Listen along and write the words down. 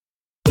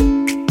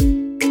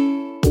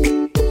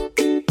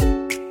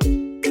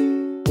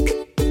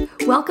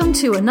Welcome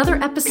to another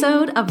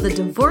episode of the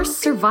Divorce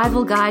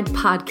Survival Guide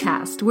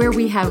podcast, where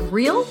we have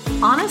real,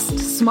 honest,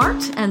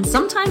 smart, and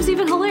sometimes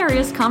even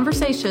hilarious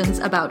conversations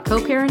about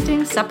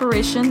co-parenting,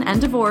 separation, and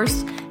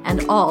divorce,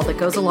 and all that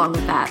goes along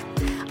with that.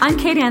 I'm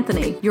Kate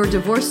Anthony, your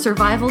divorce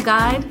survival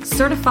guide,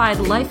 certified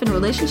life and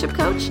relationship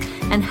coach,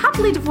 and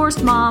happily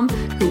divorced mom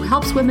who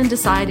helps women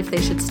decide if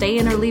they should stay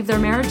in or leave their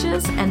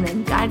marriages and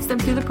then guides them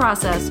through the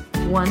process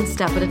one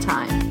step at a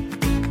time.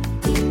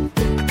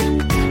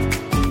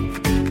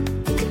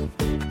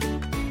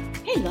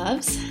 Hey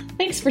loves,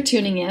 thanks for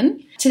tuning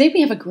in. Today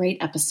we have a great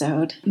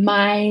episode.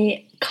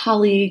 My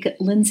colleague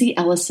Lindsey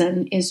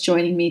Ellison is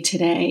joining me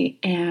today,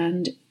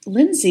 and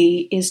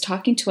Lindsey is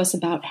talking to us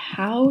about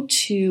how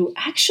to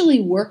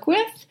actually work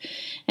with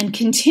and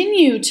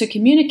continue to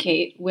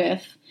communicate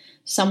with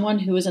someone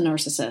who is a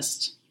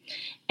narcissist.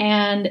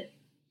 And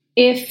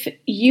if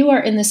you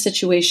are in this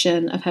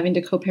situation of having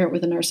to co-parent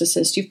with a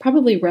narcissist, you've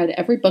probably read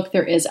every book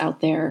there is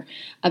out there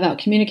about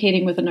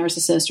communicating with a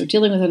narcissist or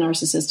dealing with a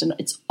narcissist, and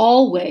it's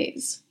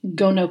always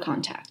go no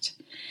contact.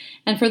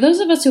 And for those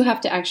of us who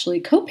have to actually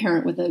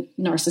co-parent with a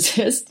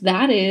narcissist,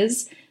 that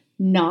is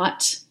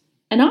not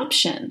an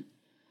option.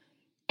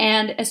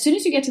 And as soon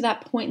as you get to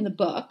that point in the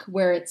book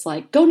where it's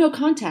like, go no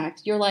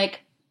contact, you're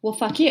like, well,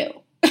 fuck you.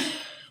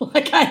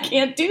 Like, I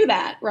can't do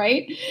that,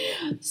 right?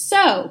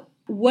 So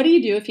what do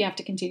you do if you have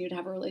to continue to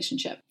have a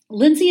relationship?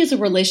 Lindsey is a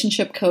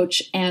relationship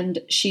coach, and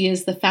she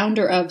is the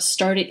founder of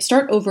Start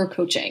Over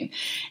Coaching.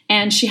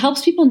 And she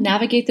helps people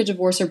navigate the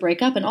divorce or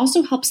breakup and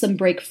also helps them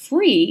break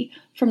free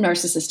from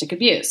narcissistic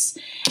abuse.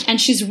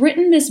 And she's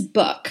written this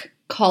book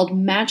called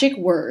Magic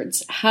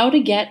Words: How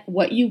to Get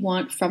What You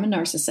Want from a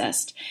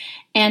Narcissist.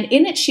 And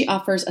in it, she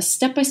offers a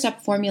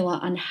step-by-step formula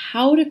on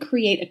how to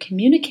create a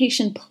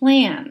communication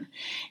plan.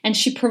 And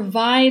she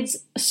provides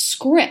a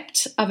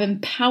script of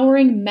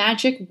empowering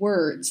magic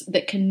words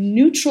that can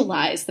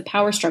neutralize the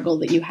power struggle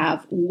that you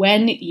have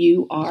when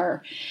you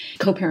are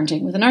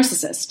co-parenting with a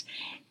narcissist.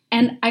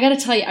 And I got to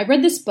tell you, I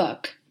read this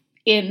book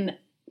in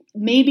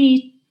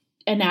maybe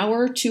an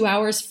hour, 2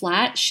 hours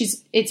flat.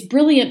 It's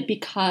brilliant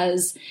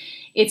because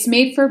it's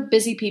made for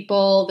busy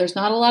people. There's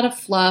not a lot of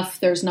fluff.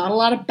 There's not a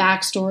lot of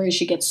backstory.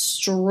 She gets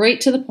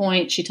straight to the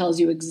point. She tells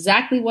you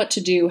exactly what to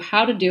do,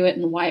 how to do it,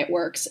 and why it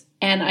works.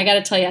 And I got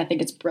to tell you, I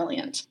think it's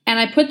brilliant. And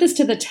I put this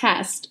to the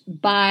test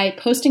by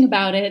posting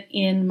about it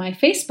in my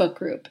Facebook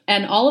group.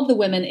 And all of the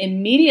women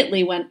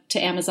immediately went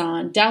to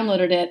Amazon,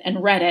 downloaded it,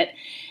 and read it.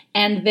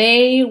 And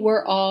they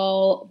were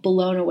all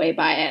blown away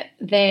by it.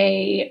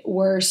 They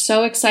were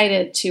so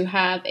excited to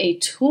have a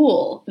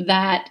tool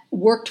that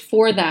worked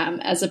for them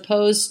as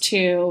opposed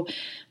to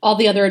all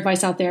the other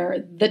advice out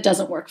there that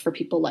doesn't work for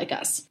people like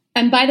us.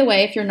 And by the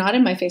way, if you're not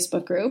in my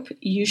Facebook group,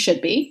 you should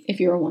be if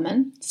you're a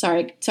woman.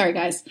 Sorry,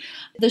 guys.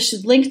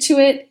 The link to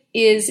it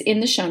is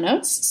in the show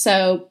notes.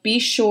 So be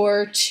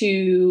sure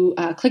to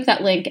click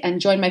that link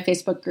and join my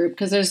Facebook group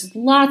because there's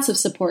lots of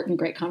support and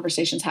great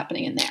conversations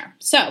happening in there.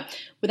 So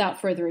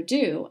without further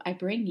ado, I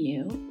bring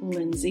you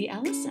Lindsey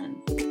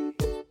Ellison.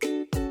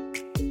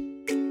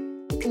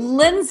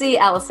 Lindsey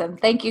Ellison,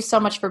 thank you so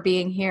much for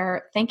being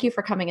here. Thank you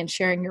for coming and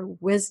sharing your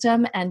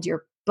wisdom and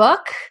your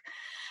book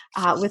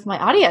with my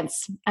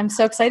audience. I'm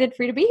so excited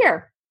for you to be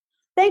here.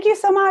 Thank you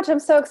so much. I'm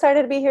so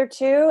excited to be here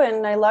too.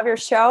 And I love your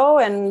show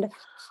and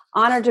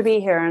honored to be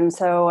here, and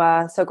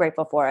so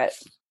grateful for it.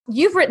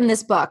 You've written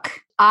this book.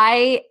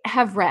 I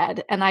have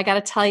read, and I got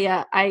to tell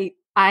you, I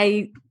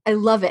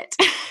love it.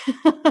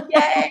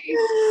 Yay!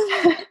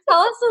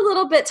 Tell us a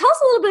little bit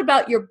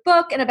about your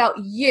book and about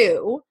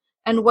you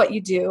and what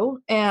you do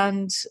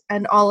and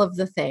all of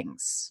the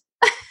things.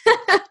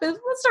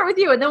 Let's start with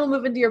you, and then we'll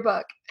move into your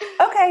book.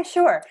 Okay,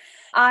 sure.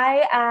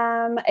 I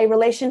am a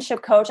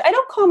relationship coach. I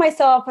don't call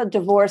myself a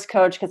divorce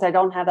coach because I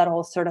don't have that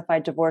whole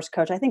certified divorce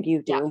coach. I think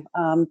you do.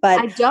 Yeah. But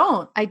I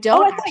don't. Oh, I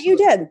thought you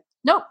did.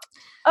 Nope.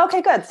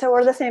 Okay, good. So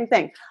we're the same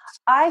thing.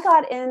 I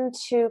got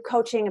into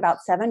coaching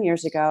about 7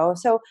 years ago.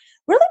 So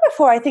really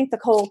before I think the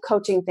whole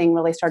coaching thing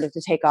really started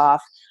to take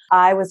off,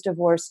 I was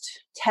divorced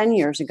 10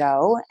 years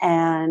ago,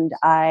 and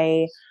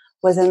I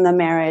was in the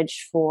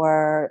marriage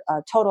for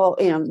a total,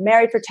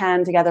 married for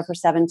 10, together for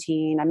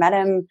 17. I met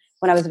him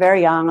when I was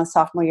very young, a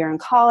sophomore year in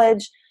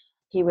college.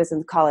 He was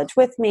in college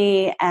with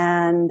me,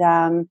 and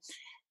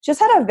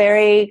just had a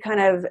very kind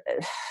of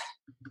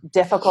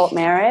difficult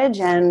marriage.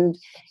 And,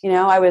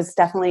 I was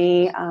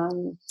definitely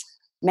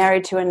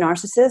married to a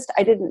narcissist.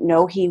 I didn't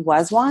know he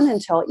was one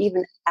until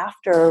even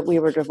after we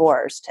were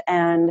divorced.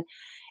 And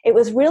it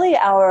was really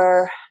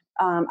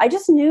I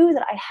just knew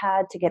that I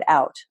had to get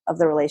out of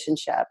the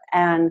relationship.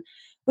 And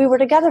we were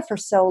together for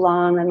so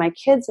long, and my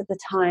kids at the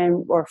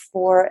time were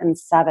 4 and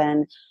 7,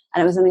 and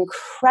it was an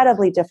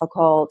incredibly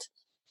difficult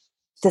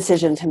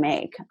decision to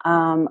make.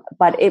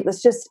 But it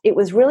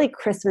was really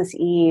Christmas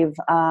Eve,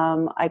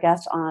 I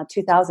guess,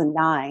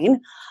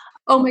 2009.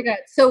 Oh my God.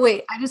 So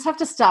wait, I just have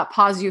to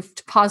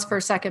pause for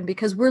a second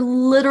because we're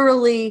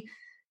literally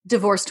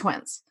divorced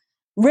twins.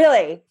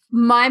 Really?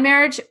 My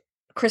marriage,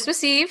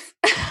 Christmas Eve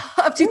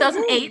of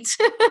 2008.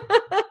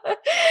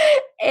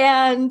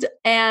 we've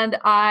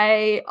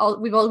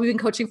been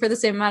coaching for the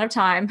same amount of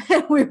time.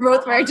 We were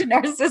both married to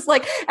narcissists.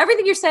 Like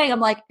everything you're saying, I'm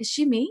like, is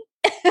she me?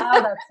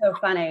 Oh, that's so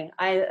funny.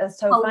 It's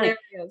so Hilarious.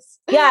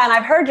 funny. Yeah. And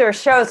I've heard your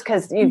shows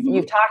because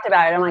you've talked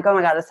about it. I'm like, oh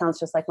my God, this sounds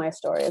just like my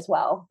story as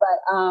well.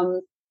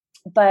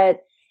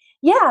 But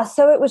yeah,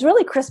 so it was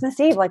really Christmas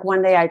Eve. Like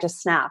one day I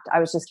just snapped. I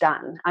was just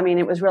done. I mean,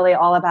 it was really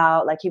all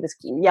about like, he was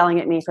yelling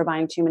at me for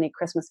buying too many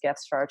Christmas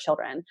gifts for our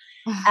children.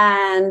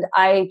 And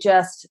I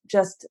just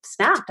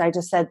snapped. I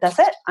just said, that's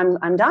it.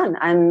 I'm done.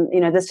 And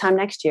this time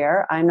next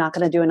year, I'm not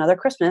going to do another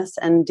Christmas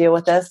and deal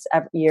with this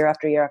year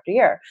after year after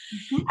year.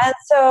 And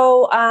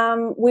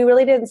so we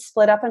really didn't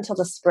split up until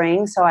the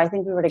spring. So I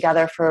think we were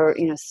together for,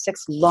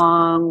 6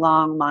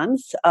 long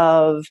months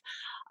of,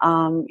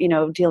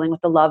 dealing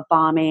with the love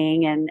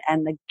bombing and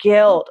the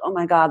guilt. Oh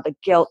my God, the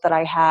guilt that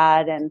I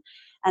had and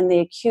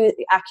the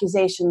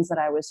accusations that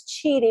I was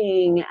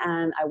cheating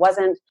and I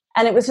wasn't.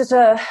 And it was just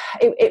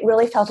it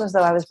really felt as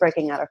though I was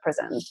breaking out of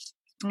prison.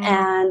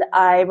 And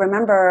I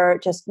remember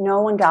just no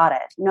one got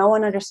it. No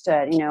one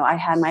understood. I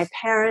had my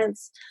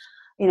parents,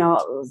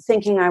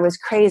 thinking I was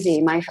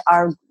crazy.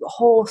 Our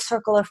whole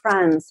circle of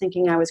friends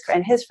thinking I was crazy.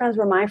 And his friends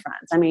were my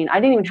friends. I mean, I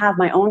didn't even have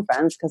my own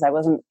friends because I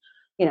wasn't,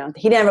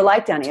 he never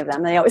liked any of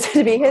them. They always had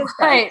to be his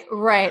friends.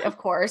 Right, of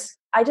course.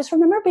 I just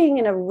remember being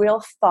in a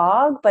real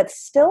fog, but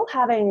still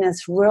having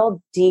this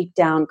real deep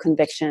down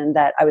conviction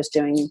that I was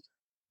doing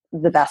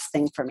the best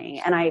thing for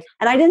me. And I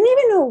didn't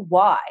even know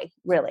why,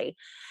 really.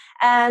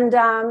 And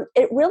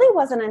it really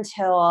wasn't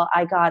until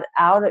I got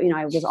out,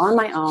 I was on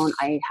my own.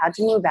 I had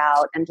to move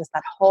out, and just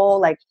that whole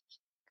like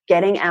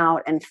getting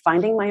out and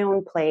finding my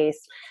own place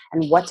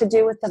and what to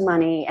do with the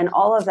money and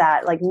all of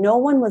that. Like no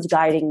one was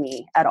guiding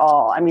me at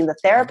all. I mean, the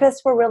therapists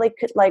were really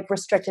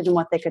restricted in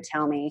what they could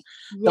tell me.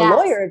 Yes. The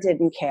lawyer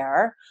didn't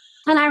care.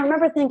 And I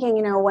remember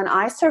thinking, when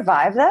I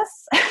survive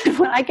this,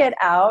 when I get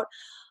out,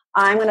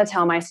 I'm going to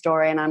tell my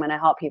story and I'm going to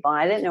help people. And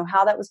I didn't know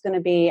how that was going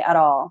to be at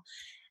all.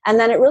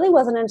 And then it really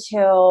wasn't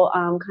until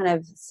kind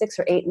of 6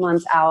 or 8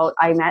 months out,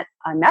 I met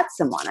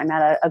someone. I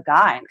met a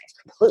guy, and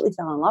I completely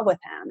fell in love with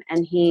him.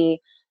 And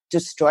he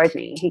destroyed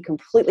me. He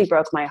completely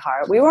broke my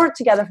heart. We weren't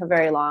together for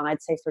very long.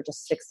 I'd say for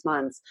just 6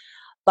 months.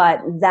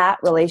 But that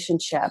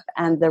relationship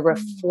and the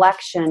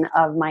reflection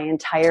of my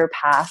entire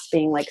past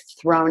being like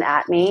thrown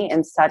at me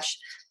in such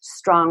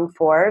strong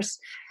force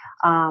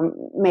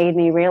made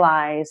me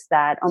realize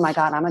that, oh my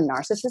God, I'm a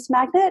narcissist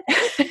magnet.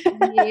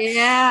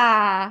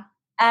 Yeah.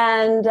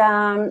 And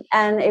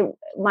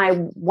my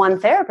one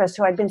therapist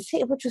who I'd been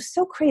seeing, which was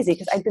so crazy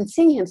because I'd been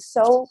seeing him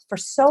for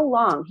so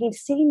long. He'd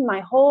seen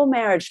my whole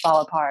marriage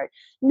fall apart.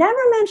 Never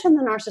mentioned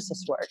the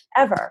narcissist word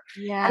ever.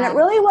 Yeah. And it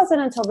really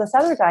wasn't until this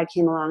other guy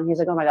came along. He's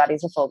like, oh my God,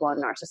 he's a full-blown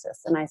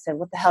narcissist. And I said,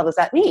 what the hell does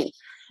that mean?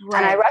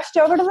 Right. And I rushed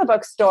over to the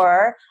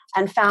bookstore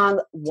and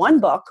found one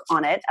book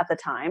on it at the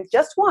time,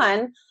 just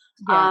one.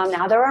 Yeah.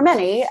 Now there are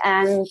many.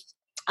 And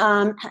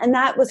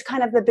that was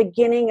kind of the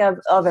beginning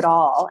of it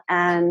all.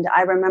 And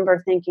I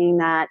remember thinking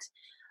that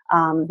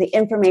the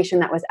information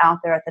that was out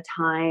there at the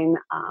time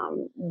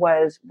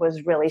was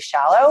really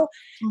shallow.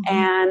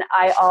 And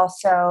I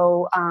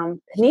also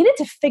needed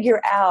to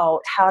figure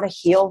out how to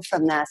heal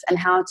from this and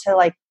how to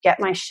like get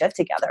my shit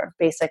together,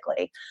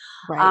 basically.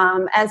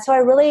 Right. And so I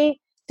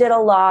really did a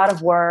lot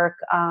of work.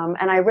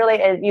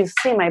 And you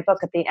see my book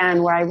at the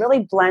end where I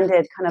really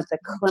blended kind of the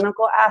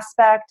clinical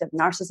aspect of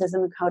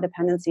narcissism and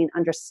codependency and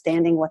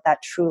understanding what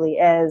that truly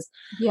is,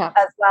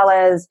 as well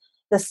as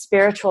the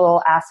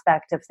spiritual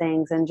aspect of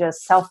things and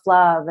just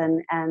self-love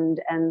and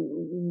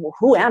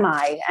who am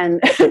I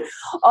and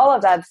all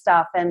of that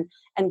stuff and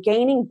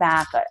gaining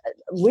back.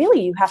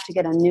 Really, you have to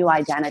get a new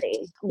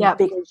identity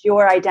because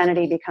your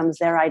identity becomes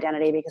their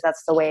identity because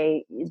that's the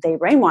way they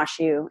brainwash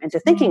you into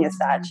thinking as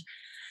such.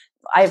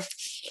 I've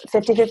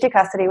 50-50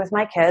 custody with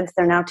my kids.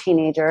 They're now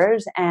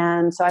teenagers.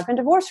 And so I've been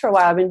divorced for a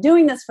while. I've been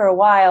doing this for a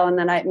while. And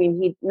then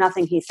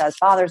nothing he says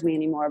bothers me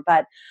anymore.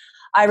 But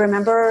I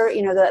remember,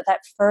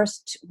 that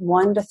first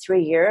 1 to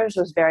 3 years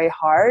was very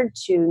hard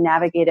to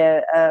navigate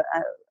a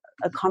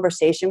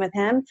conversation with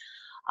him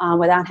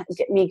without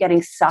me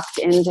getting sucked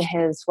into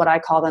his, what I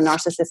call the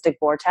narcissistic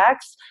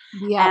vortex.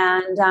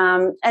 Yeah.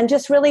 And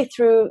just really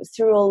through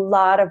a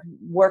lot of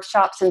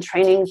workshops and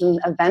trainings and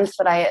events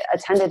that I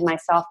attended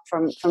myself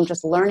from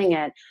just learning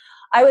it,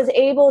 I was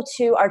able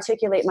to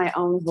articulate my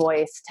own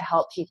voice to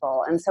help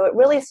people. And so it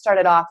really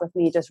started off with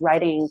me just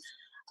writing.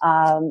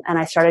 And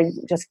I started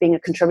just being a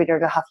contributor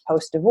to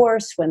HuffPost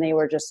Divorce when they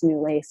were just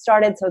newly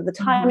started. So the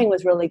timing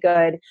was really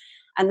good.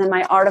 And then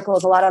my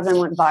articles, a lot of them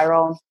went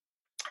viral.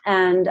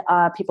 And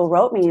people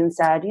wrote me and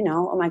said,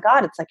 oh my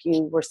God, it's like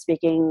you were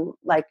speaking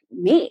like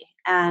me.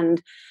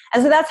 And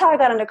so that's how I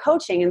got into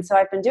coaching. And so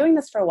I've been doing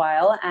this for a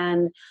while.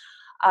 And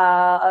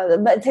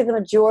but I'd say the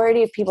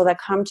majority of people that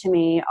come to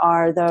me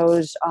are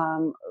those,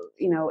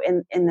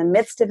 in the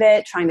midst of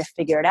it, trying to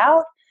figure it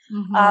out.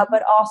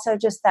 But also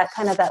just that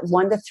kind of that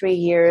 1 to 3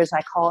 years,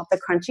 I call it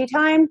the crunchy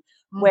time,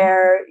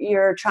 where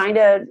you're trying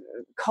to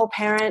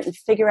co-parent and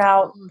figure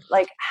out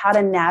like how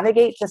to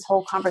navigate this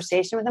whole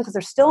conversation with them because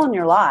they're still in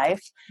your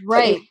life.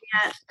 Right. But you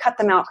can't cut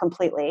them out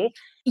completely.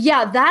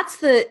 Yeah. That's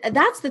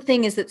the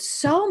thing is that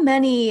so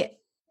many,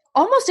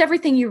 almost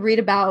everything you read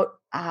about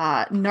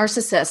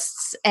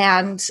narcissists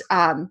and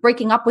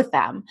breaking up with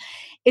them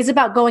is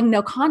about going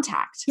no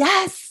contact.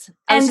 Yes.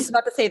 I was just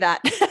about to say that.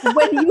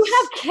 When you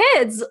have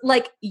kids,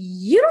 like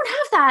you don't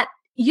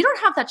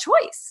have that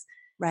choice.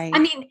 Right. I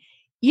mean,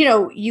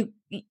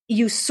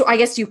 I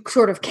guess you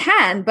sort of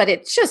can, but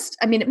it just,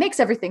 I mean, it makes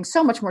everything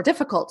so much more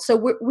difficult.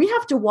 So we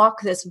have to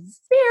walk this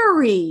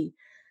very,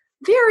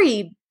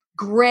 very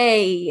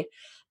gray,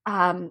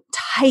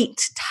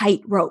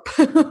 tight rope,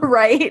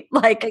 right?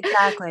 Like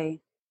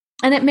exactly.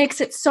 And it makes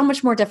it so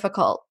much more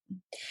difficult.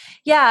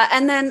 Yeah.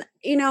 And then,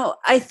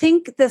 I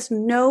think this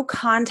no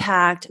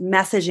contact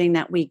messaging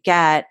that we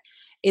get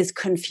is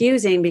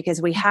confusing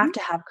because we have to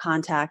have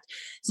contact.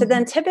 So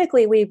then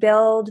typically we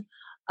build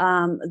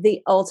the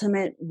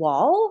ultimate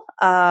wall,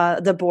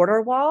 the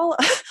border wall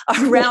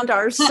around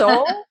our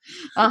soul.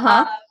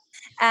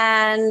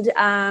 And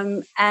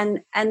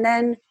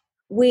then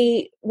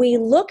we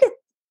look at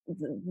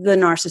the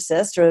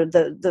narcissist or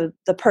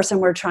the person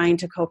we're trying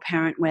to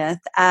co-parent with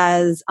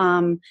as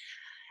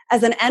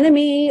an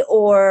enemy,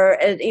 or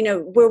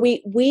where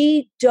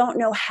we don't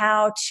know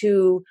how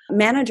to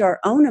manage our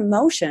own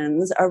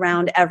emotions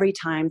around every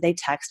time they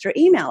text or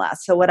email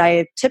us. So what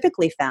I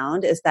typically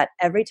found is that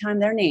every time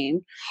their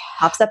name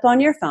pops up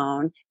on your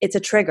phone, it's a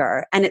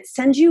trigger, and it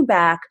sends you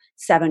back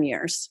 7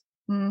 years.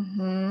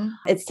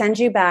 It sends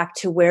you back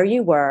to where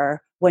you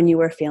were when you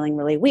were feeling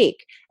really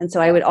weak. And so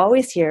I would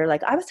always hear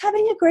like, I was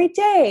having a great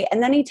day.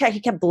 And then he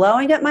kept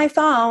blowing up my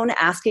phone,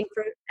 asking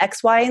for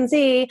X, Y, and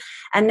Z.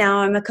 And now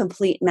I'm a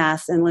complete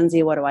mess. And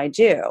Lindsey, what do I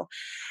do?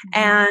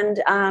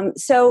 And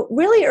so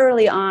really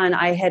early on,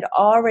 I had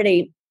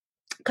already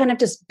kind of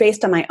just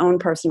based on my own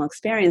personal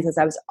experiences,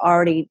 I was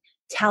already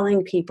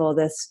telling people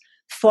this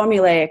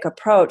formulaic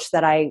approach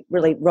that I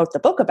really wrote the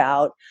book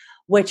about,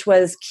 which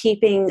was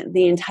keeping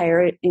the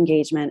entire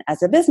engagement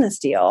as a business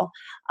deal,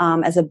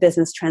 as a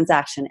business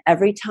transaction.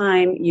 Every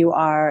time you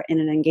are in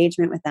an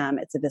engagement with them,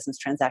 it's a business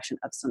transaction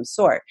of some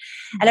sort.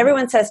 And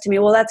everyone says to me,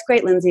 well, that's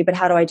great, Lindsey, but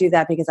how do I do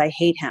that? Because I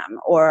hate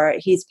him, or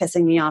he's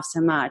pissing me off so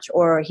much,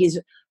 or he's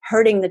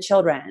hurting the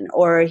children,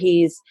 or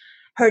he's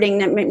hurting,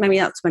 maybe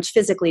not so much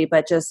physically,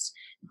 but just,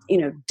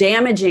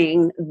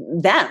 damaging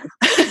them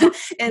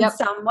in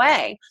some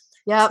way.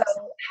 So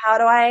how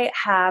do I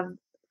have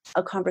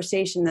a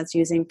conversation that's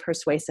using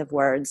persuasive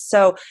words?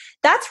 So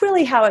that's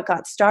really how it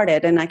got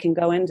started. And I can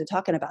go into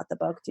talking about the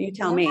book. Do you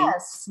tell me?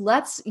 Yes,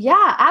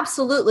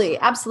 absolutely.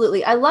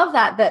 Absolutely. I love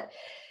that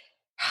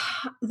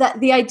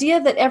the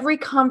idea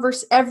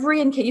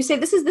that you say,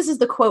 this is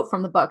the quote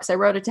from the book. So I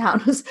wrote it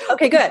down.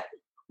 Okay, good.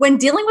 When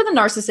dealing with a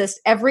narcissist,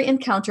 every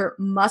encounter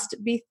must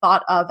be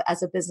thought of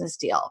as a business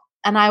deal.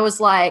 And I was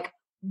like,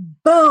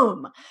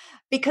 boom,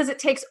 because it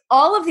takes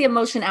all of the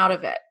emotion out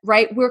of it,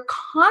 right? We're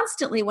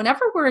constantly,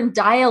 whenever we're in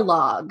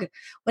dialogue,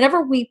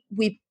 whenever we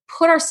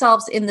put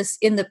ourselves in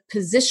the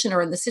position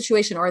or in the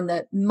situation or in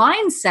the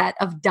mindset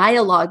of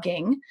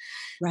dialoguing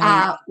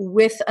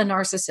with a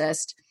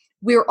narcissist,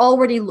 we're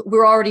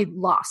already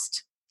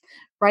lost,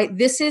 right?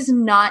 This is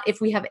not,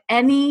 if we have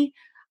any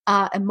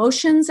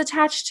emotions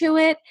attached to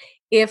it,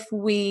 if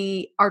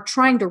we are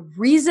trying to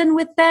reason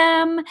with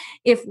them,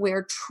 if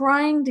we're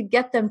trying to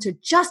get them to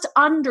just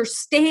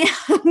understand,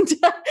 none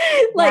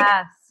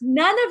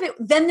of it,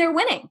 then they're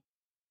winning.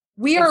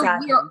 We are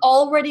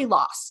already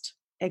lost.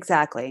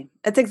 Exactly.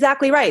 That's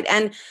exactly right.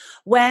 And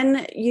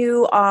when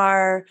you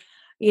are,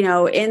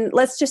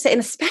 let's just say, and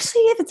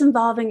especially if it's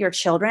involving your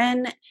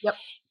children,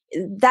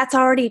 that's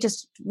already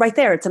just right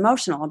there. It's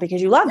emotional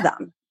because you love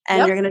them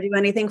and you're going to do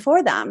anything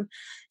for them.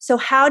 So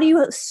how do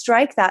you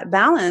strike that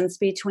balance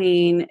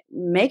between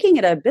making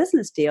it a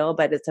business deal,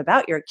 but it's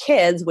about your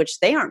kids, which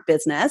they aren't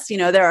business,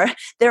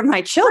 they're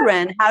my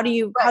children. How do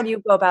you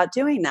go about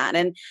doing that?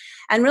 And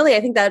really, I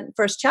think that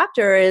first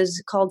chapter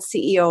is called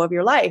CEO of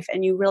Your Life.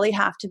 And you really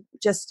have to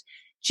just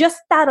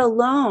that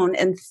alone,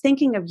 and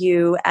thinking of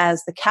you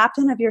as the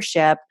captain of your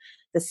ship,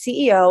 the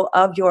CEO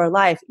of your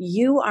life,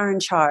 you are in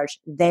charge.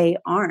 They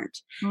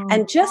aren't.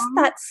 And just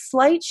that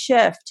slight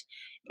shift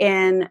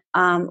in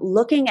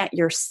looking at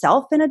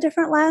yourself in a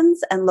different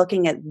lens and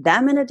looking at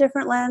them in a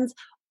different lens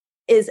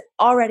is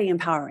already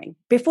empowering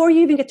before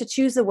you even get to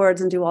choose the words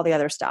and do all the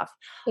other stuff.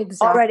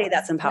 Exactly. Already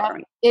that's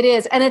empowering. It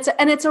is. And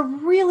it's a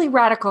really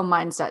radical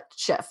mindset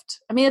shift.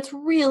 I mean, it's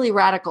really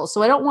radical.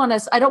 So I don't want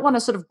to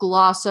sort of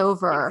gloss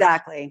over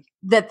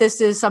that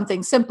this is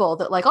something simple,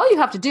 that like, all you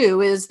have to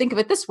do is think of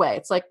it this way.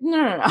 It's like,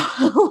 no.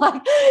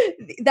 Like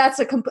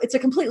it's a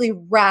completely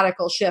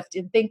radical shift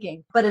in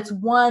thinking, but it's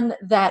one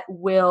that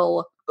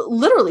will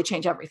literally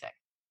change everything.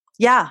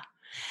 Yeah.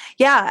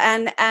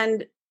 Yeah.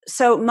 And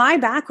so my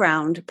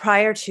background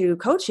prior to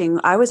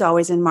coaching, I was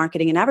always in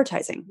marketing and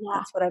advertising. Yeah.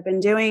 That's what I've been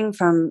doing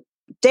from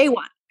day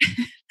one.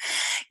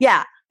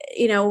 Yeah.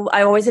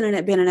 I've always been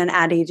in an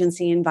ad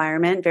agency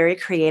environment, very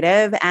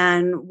creative.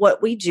 And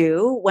what we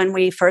do when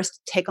we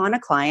first take on a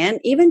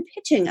client, even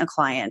pitching a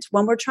client,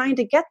 when we're trying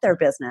to get their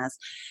business,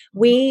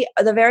 the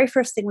very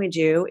first thing we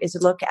do is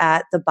look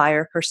at the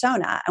buyer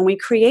persona, and we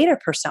create a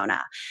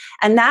persona.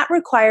 And that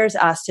requires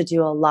us to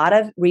do a lot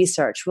of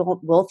research.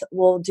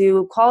 We'll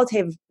do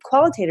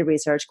qualitative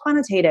research,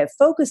 quantitative,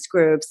 focus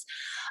groups,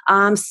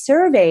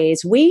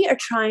 surveys. We are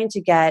trying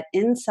to get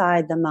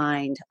inside the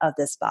mind of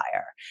this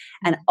buyer.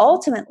 And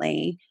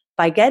ultimately,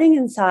 by getting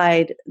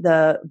inside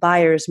the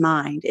buyer's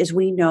mind is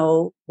we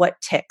know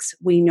what ticks.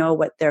 We know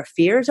what their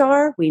fears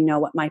are. We know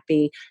what might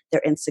be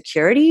their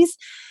insecurities.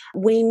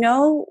 We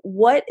know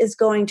what is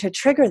going to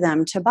trigger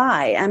them to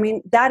buy. I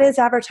mean, that is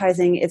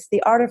advertising. It's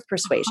the art of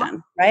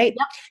persuasion, right?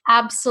 Yep,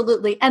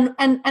 absolutely.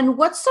 And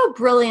what's so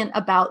brilliant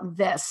about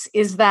this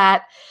is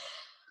that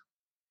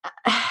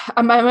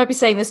I might be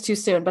saying this too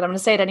soon, but I'm going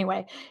to say it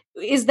anyway,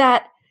 is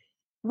that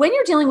when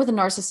you're dealing with a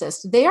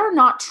narcissist, they are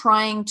not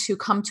trying to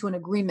come to an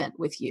agreement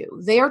with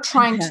you. They are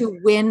trying to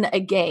win a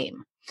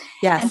game.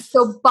 Yes. And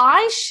so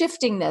by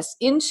shifting this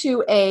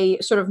into a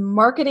sort of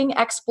marketing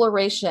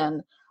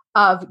exploration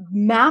of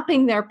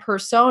mapping their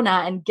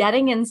persona and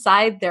getting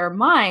inside their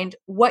mind,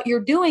 what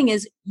you're doing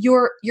is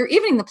you're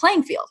evening the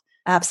playing field.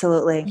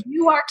 Absolutely.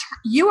 You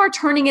are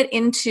turning it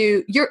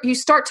into, you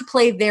start to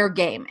play their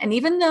game. And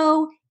even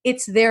though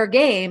it's their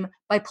game,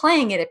 by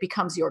playing it, it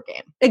becomes your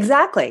game.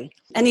 Exactly.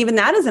 And even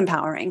that is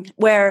empowering,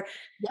 where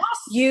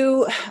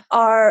you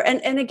are,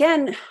 and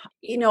again,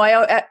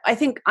 I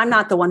think I'm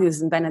not the one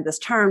who's invented this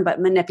term, but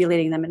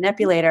manipulating the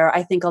manipulator,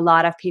 I think a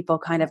lot of people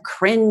kind of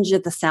cringe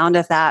at the sound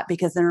of that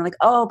because they're like,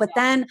 oh, but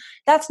then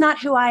that's not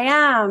who I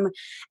am.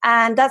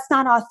 And that's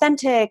not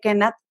authentic.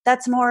 And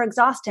that's more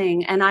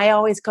exhausting. And I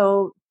always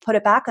go put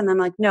it back on them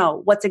like,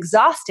 no, what's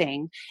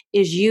exhausting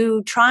is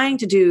you trying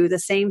to do the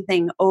same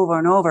thing over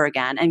and over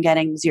again and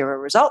getting zero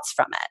results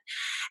from it.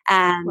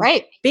 And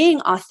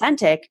being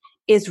authentic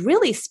is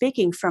really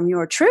speaking from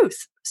your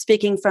truth,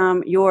 speaking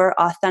from your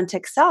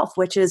authentic self,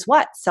 which is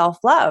what?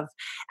 Self-love.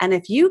 And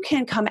if you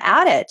can come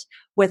at it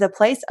with a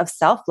place of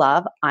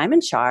self-love, I'm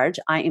in charge,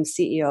 I am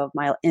CEO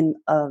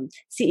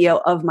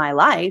of my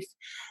life,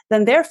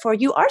 then therefore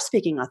you are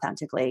speaking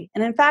authentically.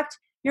 And in fact,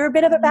 you're a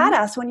bit of a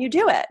badass when you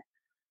do it.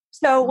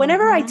 So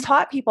whenever I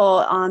taught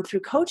people through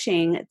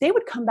coaching, they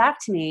would come back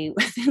to me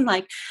within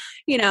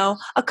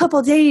a couple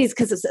of days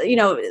because,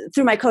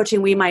 through my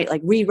coaching, we might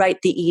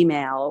rewrite the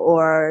email,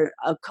 or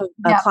a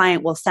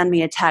client will send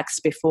me a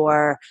text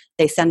before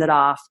they send it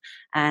off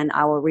and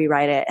I will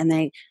rewrite it. And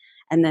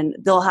then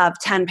they'll have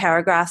 10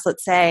 paragraphs,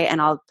 let's say,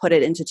 and I'll put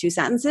it into 2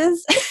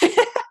 sentences.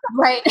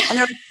 Right. And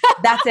they're like,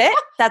 that's it?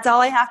 That's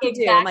all I have to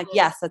do? I'm like,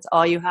 yes, that's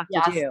all you have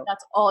to do.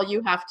 That's all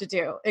you have to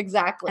do.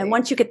 Exactly. And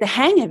once you get the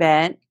hang of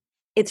it,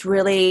 it's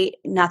really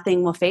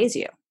nothing will faze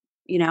you.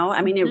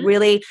 I mean, it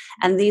really,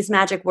 and these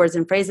magic words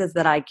and phrases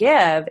that I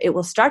give, it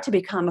will start to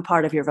become a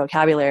part of your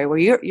vocabulary where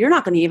you're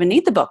not going to even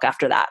need the book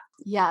after that.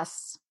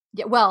 Yes.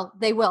 Yeah, well,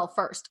 they will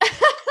first.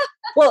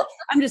 Well,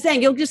 I'm just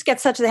saying, you'll just get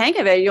such the hang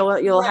of it.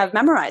 You'll have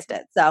memorized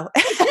it. So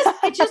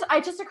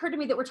it just occurred to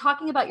me that we're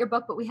talking about your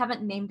book, but we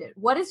haven't named it.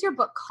 What is your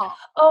book called?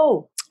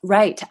 Oh,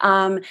 right.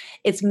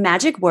 It's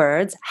Magic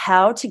Words,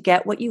 How to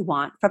Get What You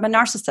Want from a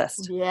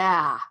Narcissist.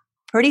 Yeah.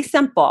 Pretty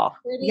simple.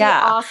 Pretty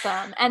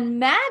awesome. And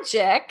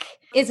magic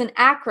is an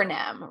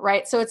acronym,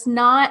 right? So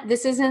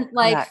this isn't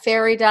like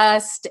fairy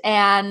dust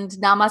and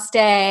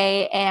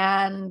namaste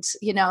and,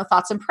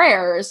 thoughts and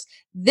prayers.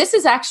 This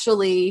is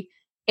actually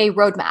a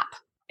roadmap.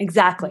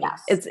 Exactly.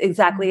 Yes. It's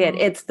exactly it.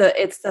 It's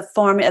the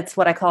form. It's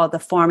what I call the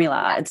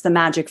formula. It's the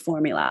magic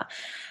formula.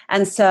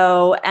 And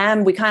so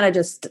M, we kind of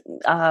just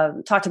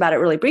talked about it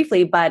really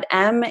briefly, but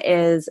M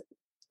is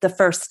the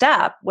first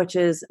step, which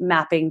is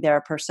mapping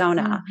their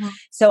persona. Mm-hmm.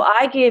 So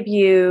I give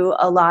you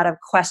a lot of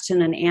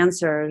question and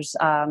answers,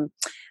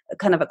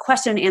 kind of a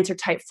question and answer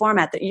type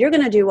format that you're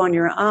going to do on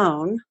your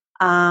own,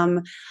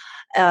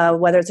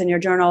 whether it's in your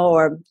journal,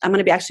 or I'm going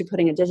to be actually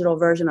putting a digital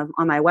version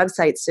on my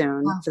website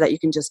soon so that you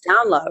can just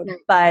download.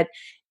 But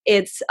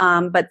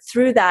but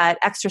through that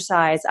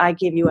exercise, I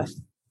give you a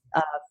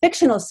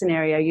fictional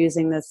scenario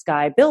using this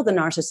guy, Bill the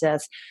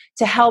Narcissist,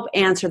 to help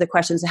answer the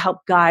questions, to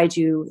help guide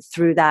you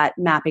through that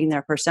mapping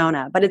their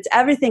persona. But it's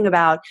everything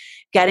about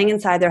getting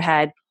inside their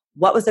head.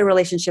 What was their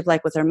relationship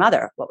like with their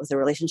mother? What was their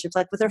relationship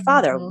like with their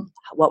father?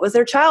 What was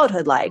their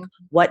childhood like?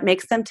 What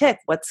makes them tick?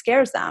 What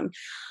scares them?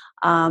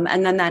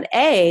 And then that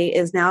A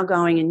is now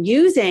going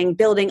and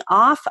building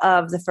off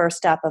of the first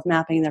step of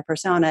mapping their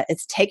persona.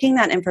 It's taking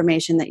that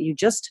information that you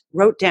just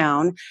wrote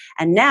down,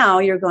 and now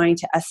you're going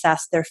to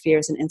assess their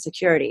fears and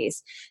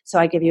insecurities. So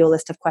I give you a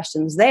list of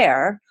questions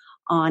there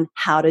on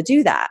how to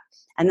do that.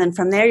 And then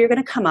from there, you're going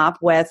to come up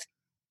with,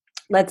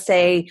 let's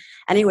say,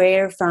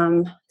 anywhere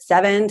from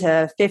 7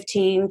 to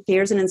 15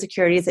 fears and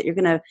insecurities that you're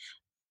going to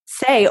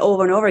say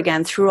over and over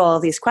again through all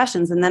of these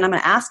questions. And then I'm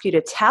going to ask you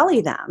to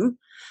tally them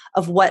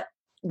of what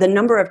the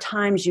number of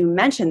times you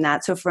mention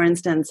that. So for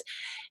instance,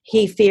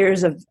 he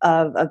fears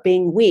of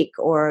being weak,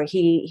 or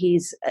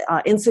he's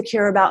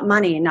insecure about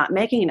money and not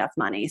making enough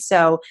money.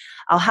 So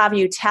I'll have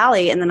you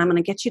tally, and then I'm going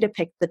to get you to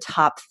pick the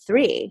top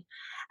 3.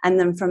 And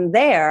then from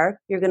there,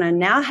 you're going to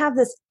now have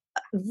this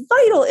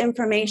vital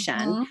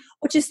information,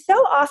 which is so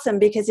awesome,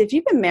 because if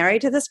you've been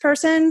married to this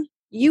person,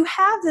 you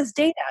have this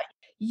data.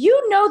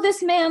 You know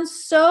this man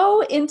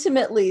so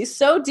intimately,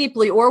 so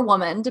deeply, or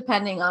woman,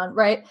 depending on,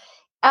 right?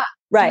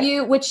 Right.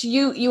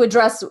 You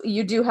address,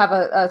 you do have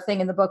a thing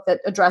in the book that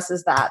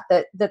addresses that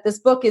this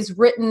book is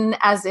written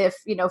as if,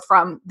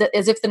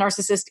 as if the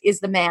narcissist is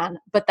the man,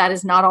 but that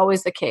is not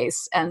always the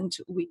case. And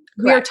we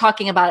are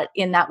talking about it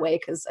in that way,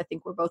 because I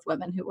think we're both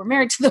women who were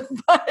married to them.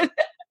 But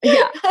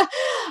yeah,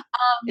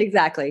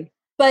 exactly.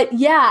 But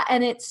yeah,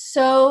 and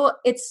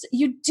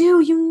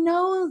you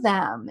know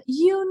them,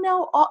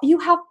 you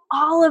have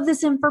all of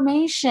this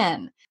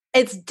information.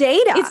 It's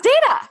data. It's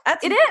data.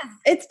 It is.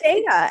 It's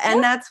data.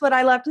 And that's what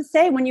I love to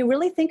say when you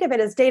really think of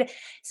it as data.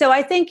 So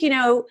I think,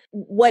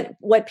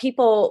 what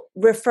people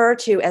refer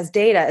to as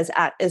data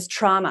is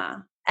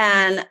trauma.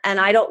 And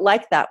I don't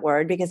like that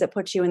word, because it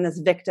puts you in this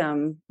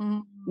victim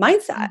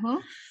mindset.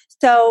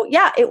 So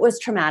yeah, it was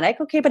traumatic.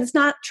 Okay, but it's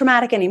not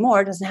traumatic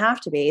anymore. It doesn't have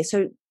to be.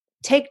 So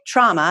take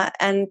trauma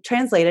and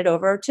translate it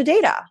over to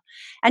data.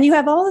 And you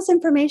have all this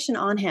information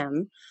on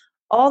him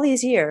all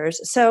these years.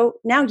 So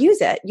now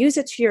use it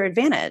to your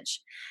advantage.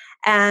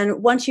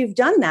 And once you've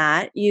done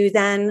that, you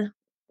then,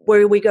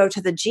 where we go to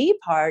the G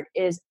part,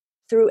 is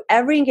through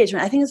every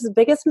engagement. I think this is the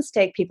biggest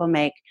mistake people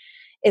make,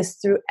 is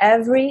through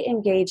every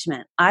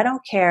engagement. I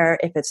don't care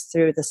if it's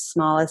through the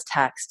smallest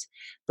text.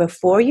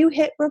 Before you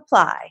hit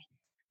reply,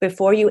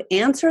 before you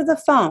answer the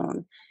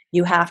phone,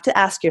 you have to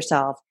ask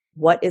yourself,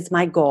 what is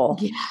my goal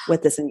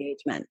with this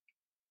engagement?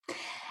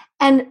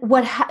 And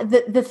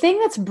the thing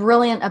that's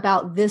brilliant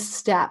about this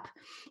step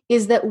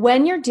is that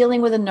when you're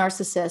dealing with a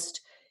narcissist,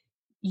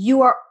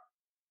 you are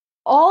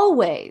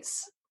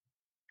always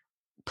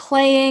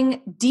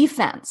playing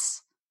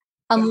defense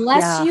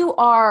unless you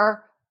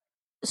are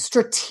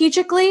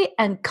strategically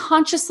and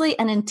consciously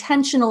and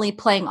intentionally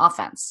playing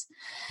offense.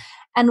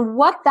 And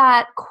what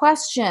that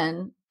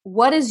question,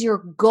 what is your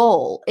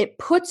goal? It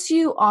puts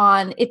you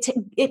on,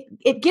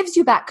 it gives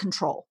you back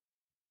control.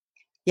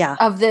 Yeah.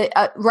 Of the,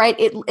 right.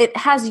 It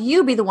has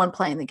you be the one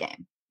playing the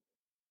game.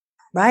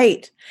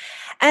 Right.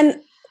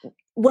 And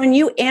when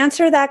you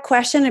answer that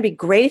question, it'd be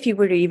great if you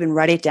were to even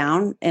write it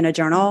down in a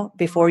journal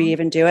before you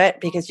even do it,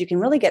 because you can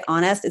really get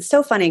honest. It's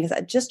so funny, because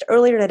just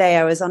earlier today,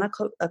 I was on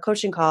a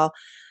coaching call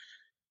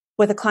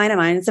with a client of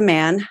mine. It's a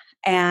man.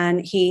 And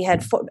he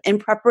had, in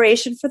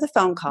preparation for the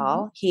phone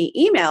call,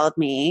 he emailed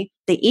me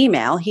the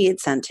email he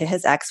had sent to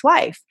his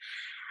ex-wife.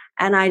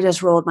 And I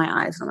just rolled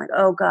my eyes. I'm like,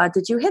 oh God,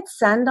 did you hit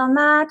send on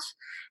that?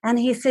 And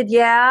he said,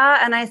 yeah.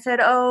 And I said,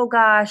 oh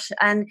gosh.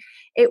 And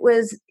it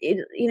was, he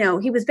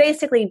was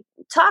basically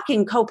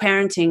talking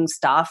co-parenting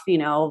stuff,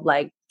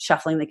 like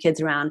shuffling the kids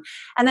around.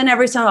 And then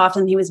every so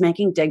often he was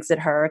making digs at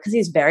her, because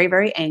he's very,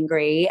 very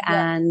angry.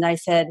 Yeah. And I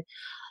said,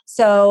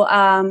 so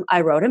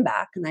I wrote him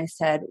back and I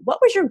said, what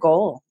was your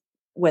goal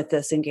with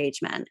this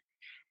engagement?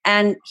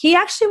 And he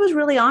actually was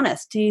really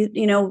honest. He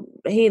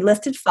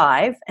listed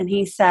 5, and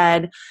he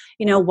said,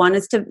 one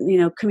is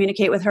to,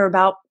 communicate with her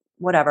about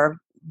whatever,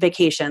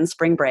 vacation,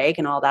 spring break,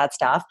 and all that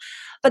stuff.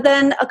 But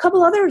then a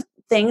couple other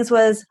things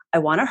was, I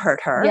want to hurt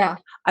her. Yeah.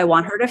 I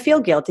want her to feel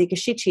guilty because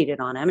she cheated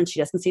on him and she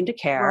doesn't seem to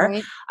care.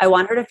 Right. I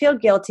want her to feel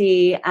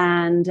guilty,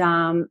 and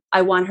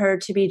I want her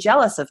to be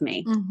jealous of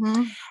me.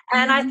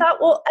 And I thought,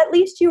 well, at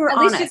least you were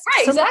honest.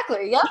 Right,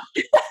 exactly. Yeah.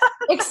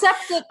 Except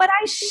that,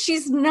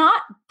 she's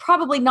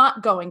probably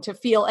not going to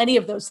feel any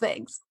of those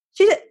things.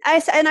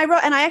 I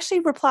actually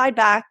replied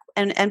back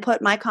and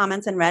put my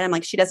comments in red. I'm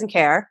like, she doesn't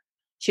care.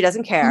 She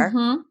doesn't care.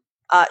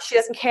 She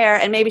doesn't care,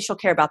 and maybe she'll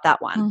care about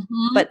that one,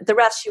 but the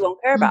rest she won't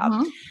care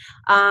about.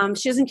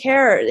 She doesn't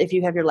care if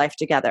you have your life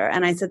together.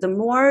 And I said, the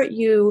more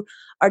you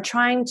are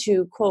trying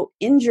to, quote,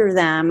 injure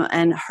them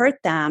and hurt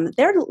them,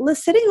 they're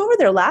sitting over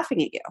there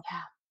laughing at you.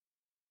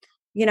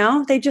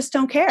 They just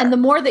don't care. And the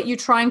more that you're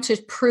trying to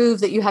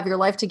prove that you have your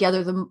life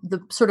together, the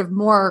sort of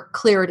more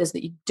clear it is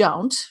that you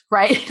don't,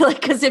 right?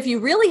 Like, because if you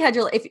really had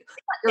your life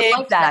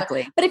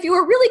together, but if you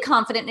were really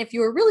confident and if you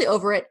were really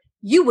over it,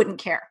 you wouldn't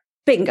care.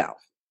 Bingo.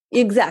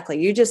 Exactly.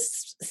 You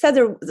just said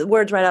the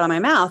words right out of my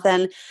mouth.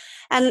 And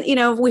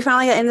we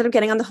finally ended up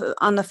getting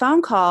on the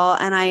phone call.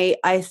 And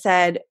I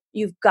said,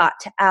 you've got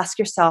to ask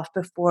yourself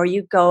before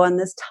you go on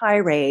this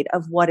tirade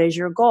of what is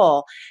your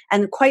goal.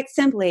 And quite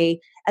simply,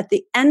 at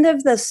the end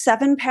of the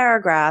 7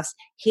 paragraphs,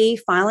 he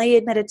finally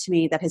admitted to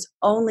me that his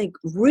only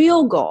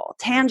real goal,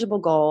 tangible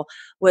goal,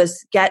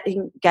 was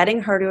getting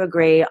her to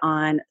agree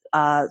on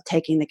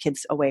taking the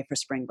kids away for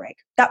spring break.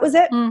 That was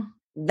it.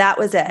 That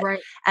was it. Right.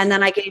 And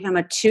then I gave him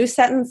a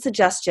 2-sentence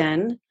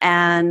suggestion,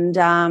 and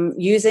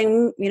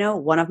using,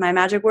 one of my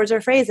magic words or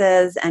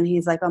phrases. And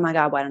he's like, oh my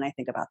God, why didn't I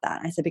think about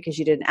that? I said, because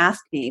you didn't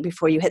ask me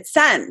before you hit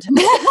send.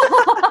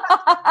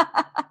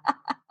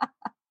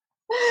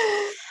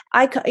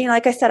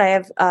 Like I said, I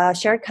have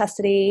shared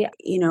custody.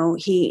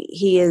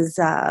 He is,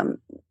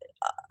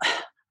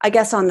 I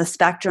guess on the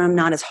spectrum,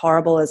 not as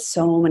horrible as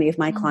so many of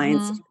my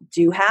clients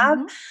do have.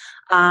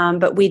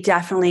 But we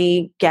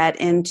definitely get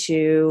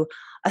into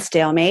a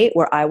stalemate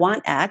where I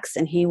want X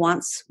and he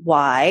wants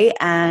Y.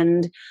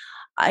 And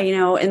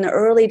in the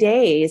early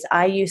days,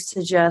 I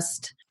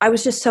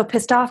was just so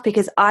pissed off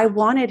because I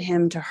wanted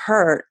him to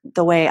hurt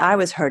the way I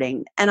was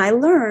hurting. And I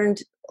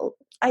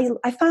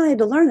finally had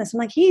to learn this. I'm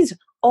like, he's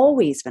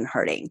always been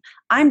hurting.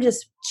 I'm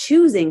just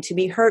choosing to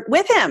be hurt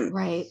with him.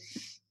 Right.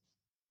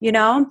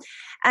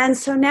 And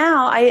so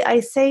now I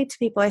say to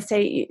people,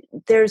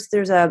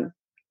 there's a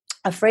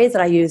phrase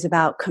that I use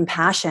about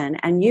compassion,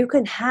 and you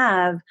can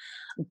have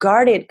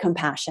guarded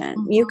compassion.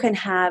 You can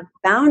have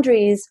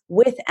boundaries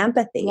with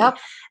empathy. Yep.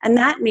 And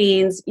that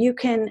means you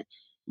can,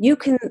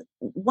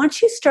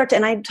 once you start to,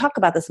 and I talk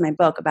about this in my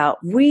book about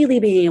really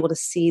being able to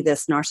see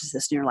this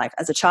narcissist in your life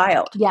as a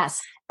child. Yes.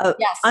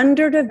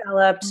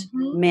 Underdeveloped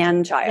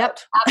man-child. Yep,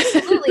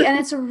 absolutely. And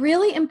it's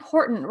really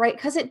important, right?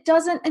 Because it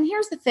doesn't, and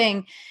here's the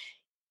thing.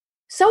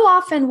 So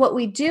often what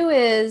we do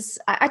is,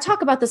 I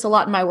talk about this a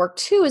lot in my work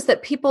too, is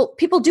that people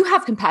do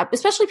have compassion,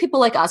 especially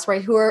people like us,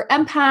 right? Who are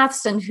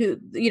empaths and who,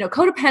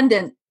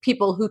 codependent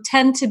people who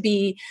tend to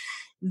be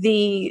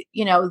the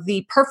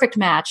perfect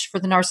match for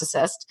the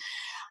narcissist.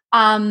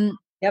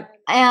 Yep.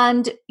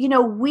 And,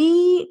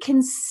 we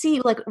can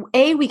see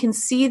we can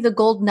see the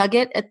gold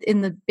nugget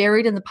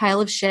buried in the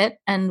pile of shit.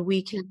 And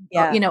we can,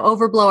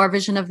 overblow our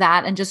vision of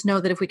that and just know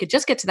that if we could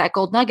just get to that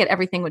gold nugget,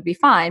 everything would be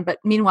fine. But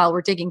meanwhile,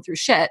 we're digging through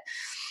shit.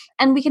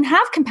 And we can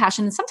have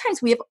compassion. And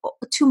sometimes we have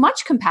too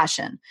much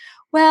compassion.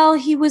 Well,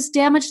 he was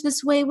damaged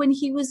this way when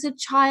he was a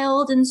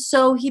child, and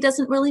so he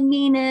doesn't really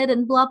mean it,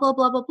 and blah, blah,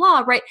 blah, blah,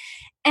 blah, right?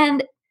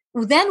 And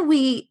then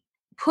we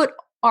put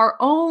our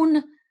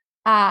own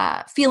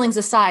feelings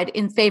aside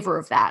in favor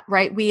of that,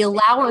 right? We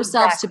allow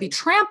ourselves to be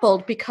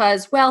trampled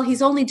because, well,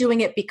 he's only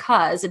doing it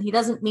because, and he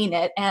doesn't mean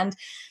it. And,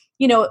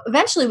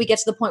 eventually we get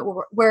to the point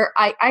where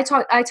I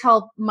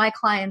tell my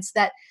clients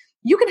that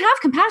you can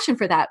have compassion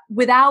for that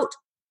without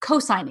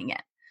co-signing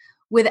it,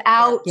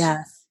 without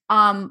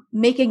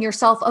making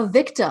yourself a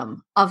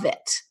victim of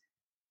it.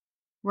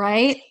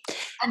 Right?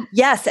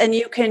 Yes. And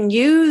you can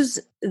use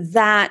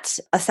that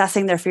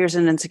assessing their fears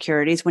and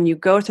insecurities when you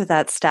go through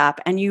that step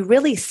and you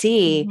really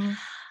see,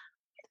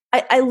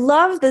 I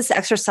love this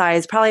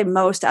exercise, probably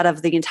most out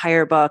of the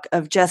entire book,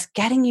 of just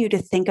getting you to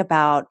think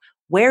about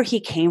where he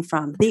came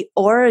from, the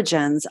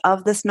origins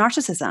of this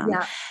narcissism.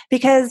 Yeah.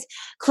 Because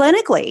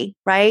clinically,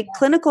 right,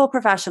 clinical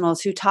professionals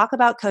who talk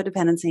about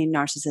codependency and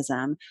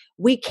narcissism,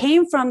 we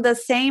came from the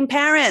same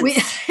parents.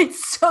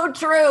 It's so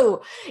true.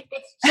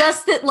 It's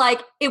just that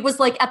it was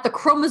at the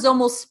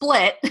chromosomal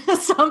split,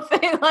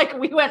 something like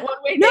we went one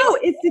way. No,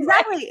 it's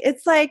exactly.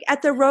 It's like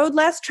at the road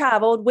less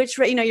traveled, which,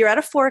 you're at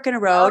a fork in a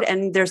road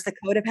and there's the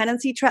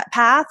codependency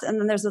path and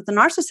then there's the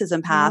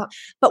narcissism path,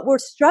 but we're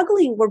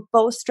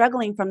both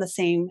struggling from the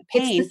same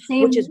pain.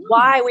 Which is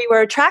why we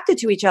were attracted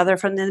to each other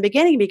from the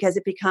beginning, because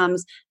it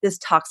becomes this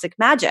toxic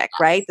magic,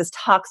 right? This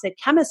toxic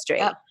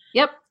chemistry.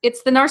 Yep.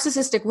 It's the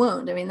narcissistic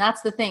wound. I mean,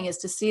 that's the thing, is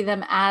to see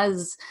them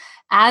as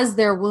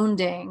they're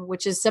wounding,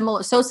 which is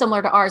so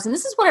similar to ours. And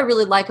this is what I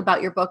really like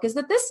about your book, is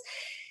that this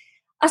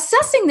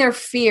assessing their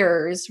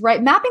fears,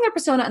 right? Mapping their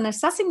persona and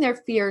assessing their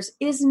fears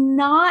is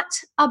not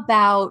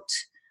about,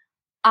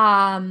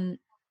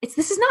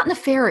 this is not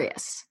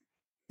nefarious.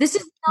 This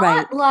is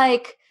not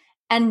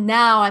and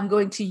now I'm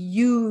going to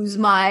use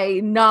my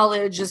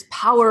knowledge as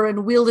power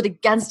and wield it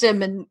against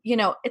him. And,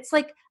 it's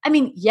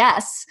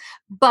yes,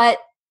 but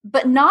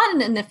not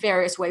in a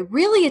nefarious way.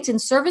 Really, it's in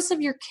service of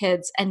your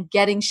kids and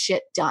getting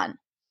shit done.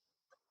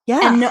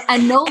 Yeah.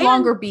 And no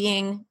longer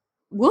being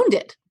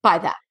wounded by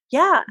that.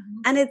 Yeah.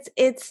 And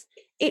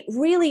it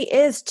really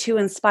is to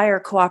inspire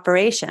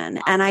cooperation.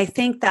 And I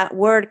think that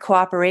word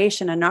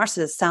cooperation and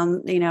narcissist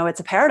sound, it's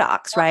a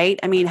paradox, right?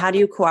 I mean, how do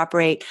you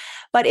cooperate?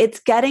 But it's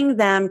getting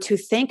them to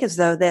think as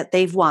though that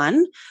they've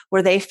won,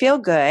 where they feel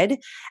good,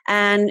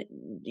 and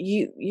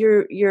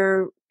you're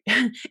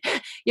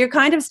you're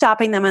kind of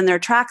stopping them in their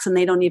tracks and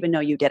they don't even know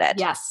you did it.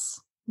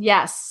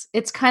 Yes.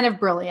 It's kind of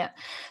brilliant.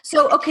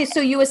 So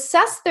you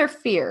assess their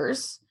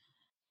fears.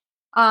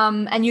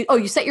 And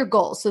you set your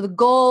goals. So the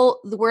goal,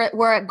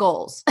 we're at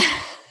goals.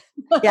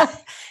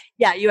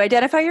 Yeah. You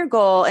identify your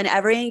goal in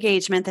every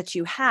engagement that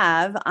you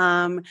have.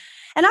 And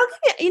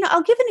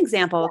I'll give an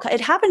example.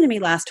 It happened to me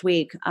last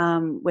week,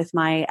 with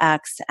my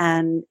ex,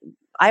 and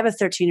I have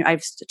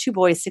two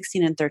boys,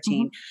 16 and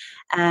 13.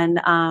 And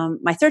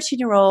my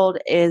 13-year-old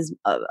is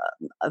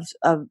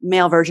a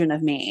male version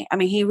of me. I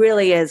mean, he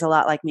really is a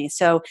lot like me.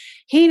 So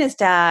he and his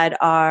dad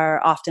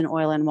are often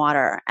oil and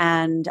water.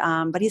 And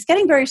but he's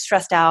getting very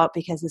stressed out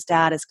because his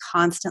dad is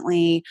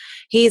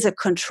he's a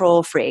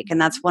control freak.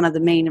 And that's one of the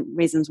main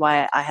reasons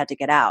why I had to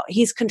get out.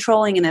 He's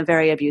controlling in a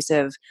very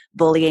abusive,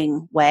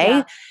 bullying way.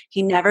 Yeah.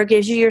 He never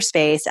gives you your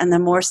space. And the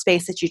more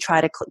space that you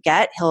try to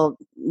get, he'll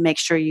make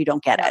sure you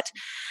don't get it.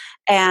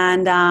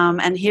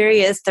 And here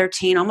he is,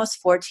 13, almost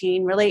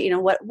 14. Really,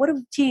 what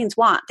do teens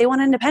want? They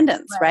want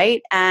independence,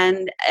 right?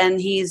 And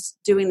he's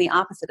doing the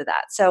opposite of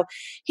that. So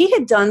he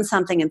had done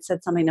something and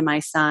said something to my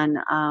son,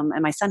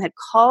 and my son had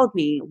called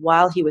me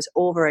while he was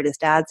over at his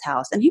dad's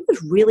house, and he was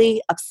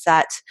really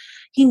upset.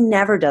 He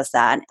never does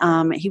that.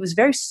 He was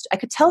I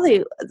could tell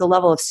the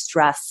level of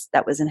stress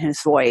that was in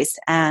his voice.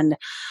 And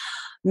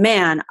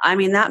man, I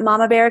mean, that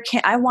mama bear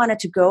I wanted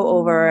to go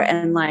over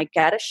and like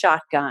get a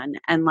shotgun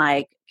and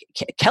like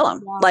kill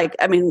him. Yeah. Like,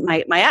 I mean,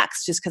 my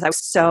ex, just because I was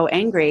so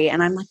angry.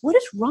 And I'm like, what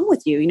is wrong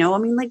with you? I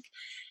mean, like,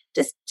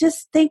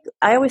 just think,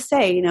 I always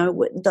say,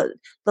 the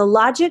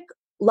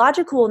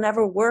logical will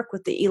never work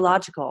with the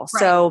illogical. Right.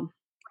 So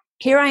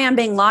here I am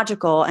being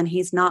logical, and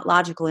he's not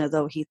logical,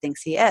 although he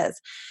thinks he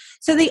is.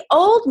 So the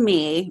old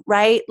me,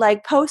 right,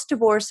 like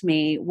post-divorce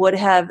me, would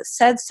have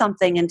said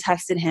something and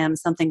texted him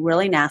something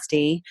really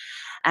nasty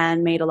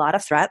and made a lot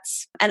of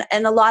threats and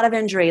a lot of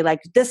injury.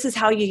 Like, this is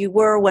how you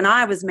were when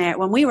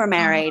we were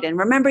married. And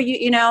remember,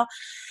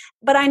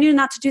 but I knew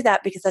not to do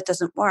that because that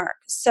doesn't work.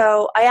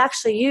 So I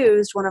actually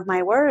used one of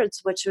my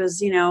words, which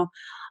was,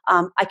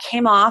 I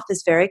came off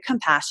as very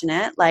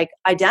compassionate, like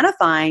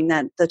identifying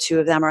that the two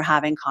of them are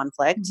having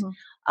conflict.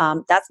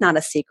 That's not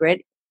a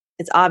secret.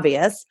 It's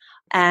obvious.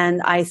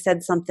 And I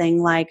said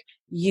something like,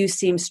 you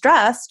seem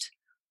stressed.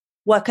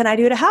 What can I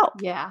do to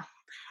help? Yeah.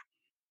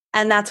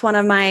 And that's one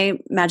of my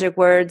magic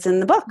words in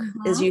the book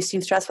is, you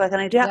seem stressed. What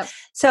can I do? Yep.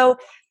 So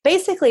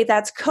basically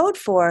that's code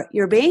for,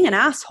 you're being an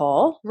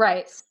asshole.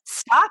 Right.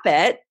 Stop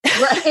it.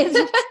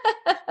 Right.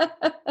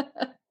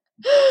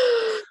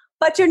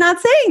 But you're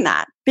not saying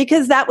that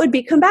because that would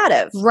be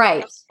combative.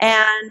 Right.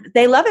 And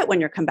they love it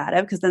when you're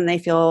combative because then they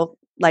feel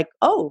like,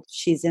 oh,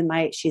 she's in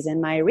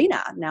my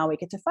arena. Now we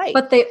get to fight.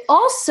 But they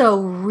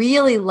also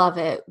really love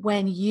it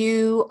when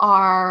you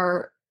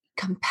are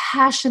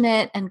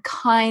compassionate and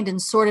kind,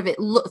 and sort of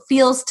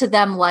feels to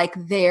them like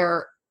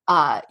you're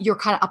kind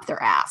of up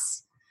their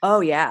ass.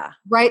 Oh yeah.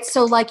 Right.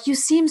 So like, you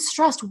seem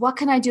stressed. What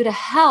can I do to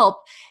help?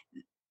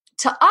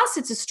 To us,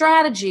 it's a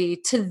strategy.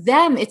 To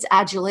them, it's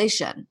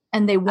adulation,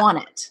 and they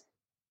want it.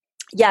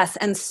 Yes.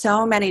 And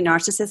so many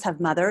narcissists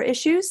have mother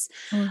issues.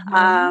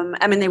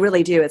 I mean, they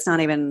really do. It's not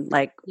even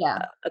like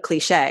a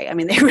cliche. I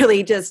mean, they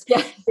really just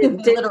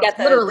didn't get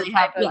the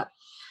type of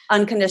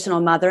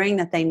unconditional mothering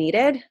that they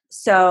needed.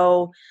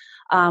 So,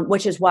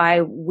 which is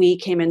why we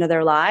came into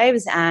their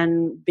lives.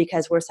 And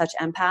because we're such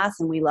empaths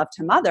and we love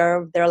to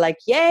mother, they're like,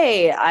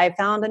 yay, I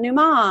found a new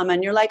mom.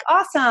 And you're like,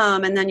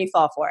 awesome. And then you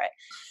fall for it.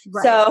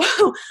 Right.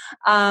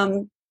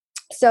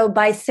 So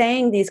by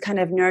saying these kind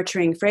of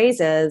nurturing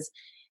phrases,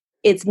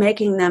 it's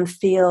making them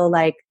feel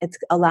like it's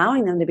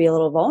allowing them to be a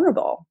little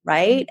vulnerable,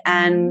 right?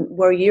 And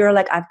where you're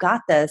like, I've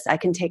got this, I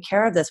can take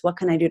care of this. What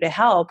can I do to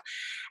help?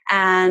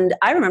 And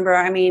I remember,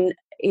 I mean,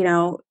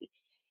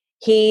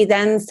 he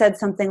then said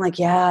something like,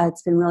 yeah,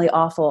 it's been really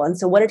awful. And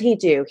so what did he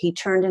do? He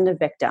turned into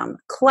victim.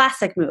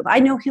 Classic move. I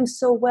know him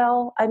so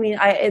well. I mean,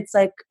 I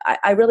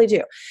really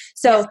do.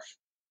 So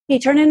he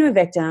turned into a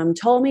victim,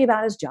 told me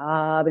about his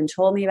job, and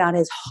told me about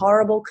his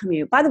horrible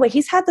commute. By the way,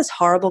 he's had this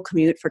horrible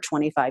commute for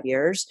 25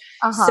 years.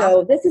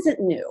 So this isn't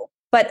new.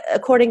 But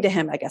according to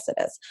him, I guess it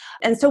is.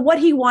 And so what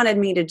he wanted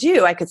me to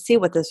do, I could see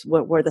where this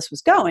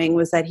was going,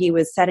 was that he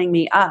was setting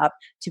me up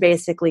to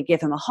basically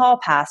give him a hall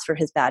pass for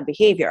his bad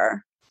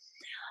behavior.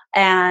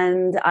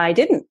 And I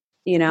didn't,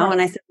 right.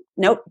 And I said,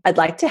 nope, I'd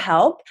like to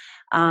help.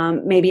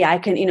 Maybe I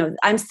can,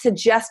 I'm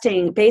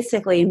suggesting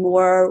basically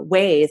more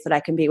ways that I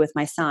can be with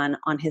my son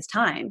on his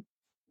time.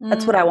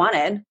 That's what I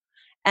wanted.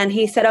 And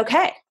he said,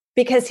 okay,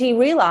 because he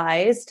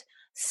realized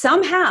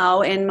somehow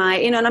in my,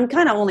 and I'm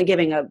kind of only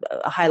giving a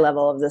high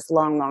level of this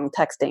long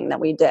texting that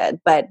we did.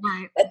 But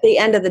at the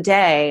end of the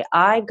day,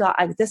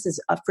 this is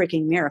a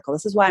freaking miracle.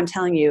 This is why I'm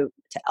telling you,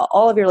 to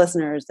all of your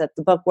listeners, that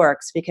the book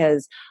works,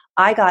 because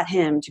I got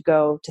him to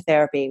go to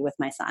therapy with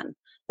my son.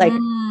 Like,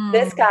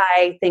 this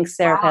guy thinks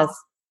therapists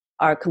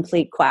are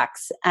complete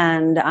quacks.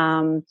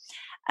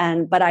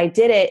 But I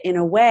did it in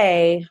a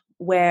way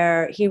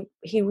where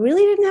he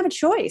really didn't have a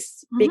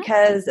choice,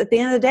 because at the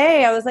end of the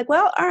day, I was like,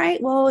 well, all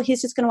right, well,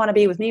 he's just going to want to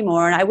be with me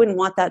more. And I wouldn't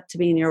want that to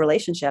be in your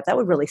relationship. That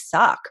would really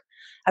suck.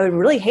 I would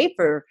really hate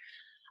for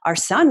our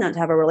son not to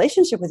have a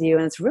relationship with you.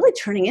 And it's really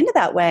turning into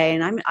that way.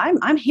 And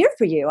I'm here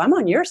for you. I'm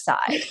on your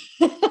side.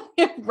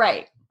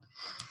 Right.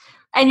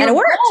 And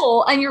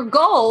your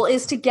goal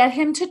is to get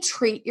him to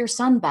treat your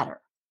son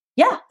better.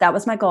 Yeah, that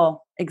was my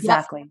goal.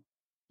 Exactly.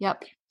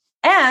 Yep.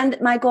 And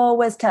my goal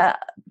was to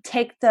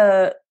take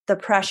the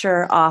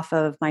pressure off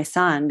of my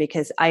son,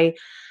 because I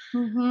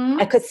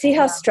could see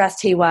how stressed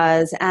he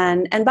was.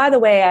 And by the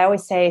way, I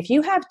always say, if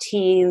you have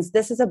teens,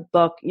 this is a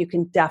book you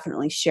can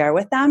definitely share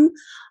with them.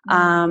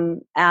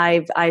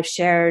 I've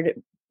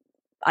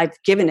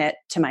given it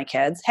to my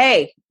kids.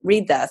 Hey,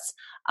 read this.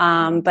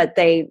 But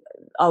they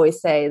always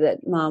say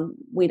that, Mom,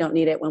 we don't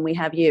need it when we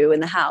have you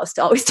in the house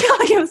to always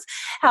tell us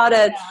how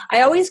to,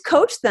 I always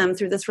coach them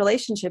through this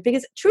relationship,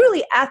 because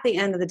truly at the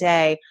end of the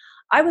day,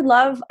 I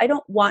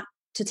don't want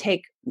to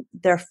take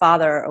their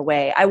father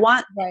away. I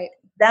want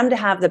them to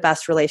have the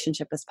best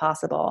relationship as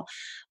possible.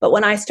 But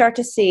when I start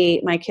to see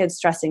my kids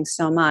stressing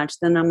so much,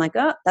 then I'm like,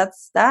 oh,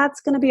 that's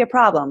going to be a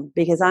problem,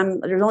 because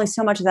there's only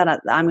so much of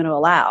that I'm going to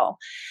allow.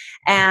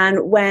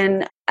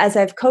 And as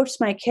I've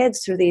coached my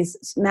kids through these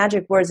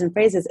magic words and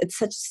phrases, it's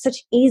such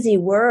easy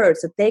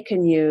words that they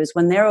can use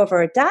when they're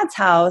over at dad's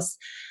house.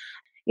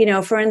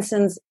 For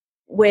instance,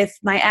 with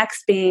my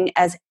ex being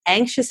as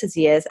anxious as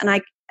he is, and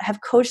I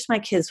have coached my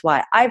kids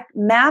why. I've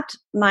mapped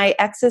my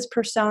ex's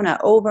persona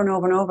over and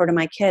over and over to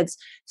my kids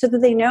so that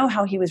they know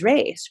how he was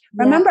raised.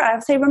 Yeah. Remember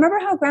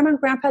how grandma and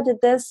grandpa did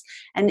this?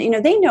 And,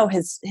 they know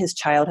his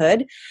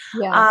childhood.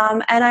 Yeah.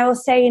 And I will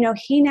say,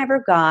 he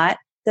never got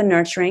the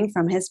nurturing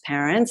from his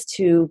parents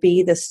to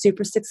be the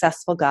super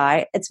successful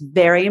guy. It's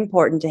very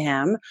important to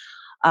him.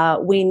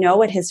 We know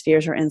what his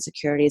fears or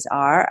insecurities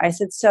are. I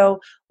said, so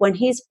when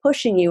he's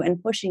pushing you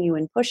and pushing you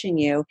and pushing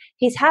you,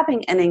 he's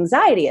having an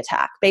anxiety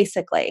attack,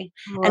 basically.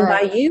 Right. And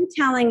by you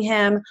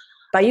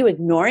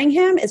ignoring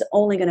him is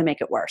only going to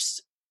make it worse.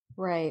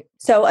 Right.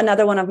 So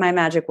another one of my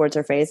magic words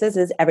or phrases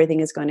is everything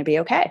is going to be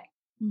okay.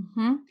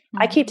 Mm-hmm. Mm-hmm.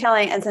 I keep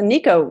telling, and so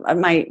Nico,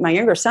 my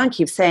younger son,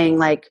 keeps saying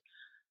like,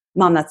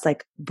 Mom, that's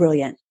like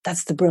brilliant.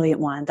 That's the brilliant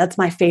one. That's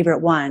my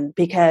favorite one,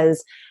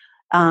 because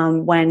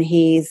when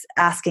he's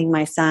asking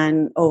my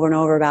son over and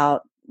over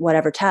about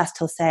whatever test,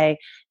 he'll say,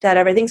 Dad,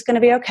 everything's going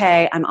to be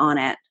okay. I'm on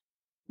it.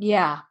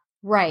 Yeah,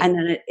 right. And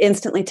then it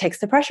instantly takes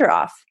the pressure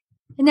off.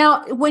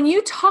 Now, when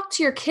you talk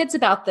to your kids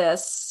about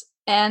this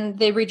and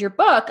they read your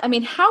book, I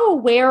mean, how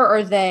aware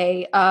are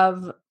they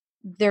of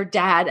their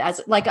dad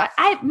as like,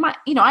 I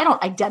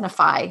don't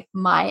identify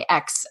my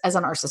ex as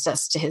a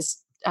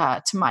narcissist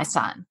to my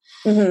son.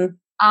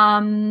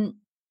 Mm-hmm.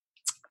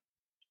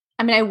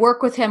 I mean, I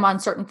work with him on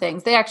certain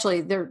things.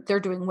 They're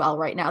doing well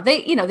right now.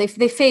 They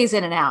phase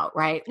in and out,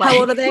 right? How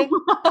old are they?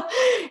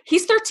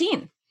 He's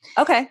 13.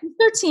 Okay. He's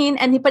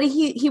 13 but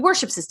he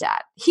worships his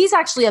dad. He's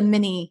actually a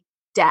mini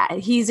dad.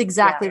 He's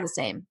exactly the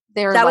same.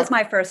 That was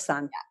my first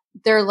son.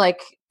 Yeah, they're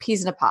like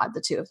peas in a pod,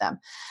 the two of them.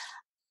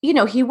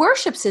 He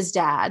worships his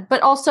dad,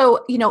 but also,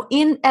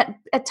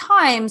 at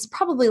times,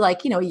 probably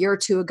like, a year or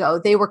two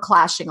ago, they were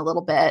clashing a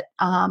little bit.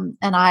 And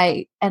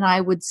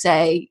I would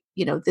say,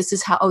 this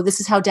is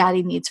how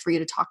daddy needs for you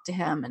to talk to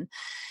him, and,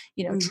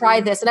 mm-hmm. try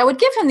this. And I would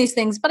give him these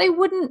things, but I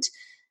wouldn't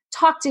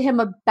talk to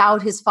him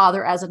about his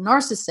father as a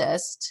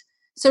narcissist.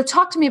 So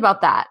talk to me about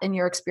that and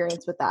your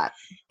experience with that.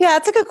 Yeah,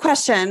 it's a good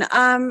question.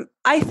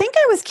 I think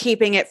I was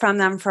keeping it from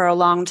them for a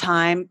long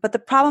time, but the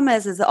problem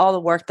is all the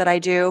work that I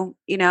do,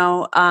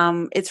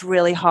 it's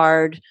really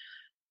hard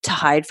to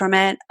hide from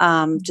it,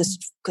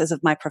 just because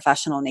of my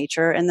professional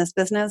nature in this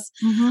business.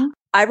 Mm-hmm.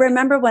 I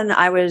remember when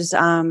I was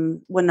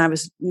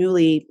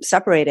newly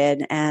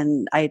separated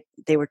and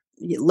they were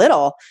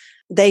little,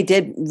 they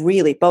did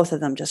really, both of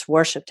them just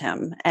worshiped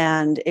him.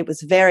 And it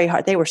was very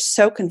hard. They were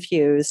so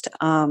confused.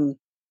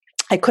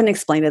 I couldn't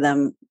explain to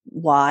them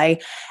why.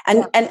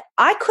 And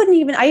I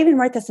even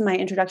write this in my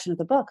introduction of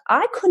the book.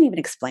 I couldn't even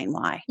explain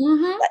why.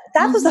 Mm-hmm.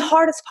 That was the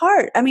hardest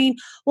part. I mean,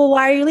 well,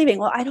 why are you leaving?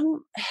 Well, I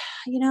don't,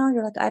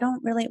 you're like, I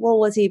don't really, well,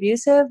 was he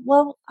abusive?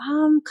 Well,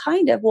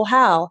 kind of. Well,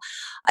 how?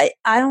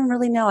 I don't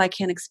really know. I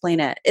can't explain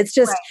it. It's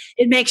just,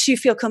 It makes you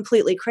feel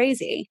completely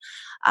crazy.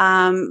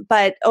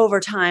 But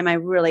over time, I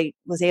really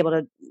was able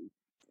to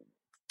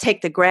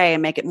take the gray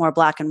and make it more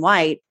black and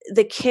white.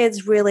 The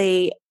kids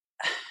really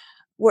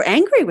were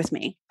angry with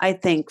me, I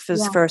think, for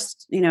the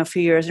first,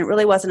 few years. And it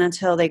really wasn't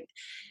until they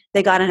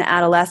got into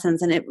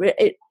adolescence. And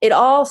it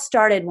all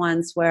started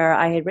once where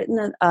I had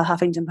written a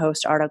Huffington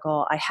Post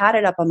article. I had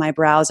it up on my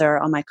browser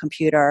on my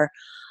computer.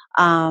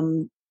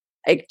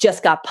 It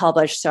just got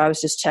published, so I was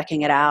just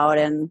checking it out.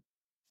 And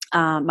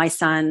my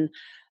son,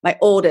 my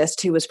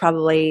oldest, who was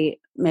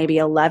probably maybe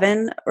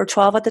 11 or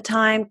 12 at the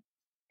time,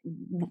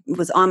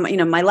 was on,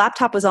 my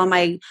laptop was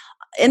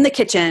in the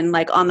kitchen,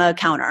 like on the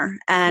counter,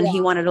 and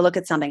he wanted to look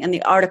at something, and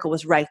the article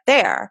was right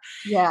there.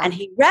 Yeah. And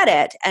he read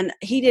it, and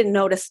he didn't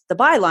notice the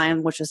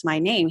byline, which was my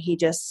name. He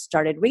just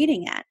started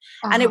reading it.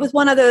 Uh-huh. And it was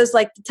one of those,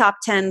 like, the top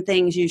 10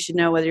 things you should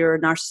know whether you're a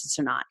narcissist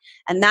or not.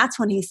 And that's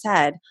when he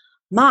said,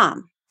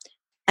 Mom,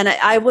 and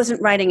I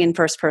wasn't writing in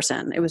first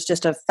person. It was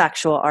just a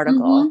factual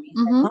article. Mm-hmm. He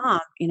said,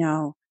 Mom,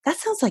 that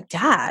sounds like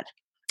Dad.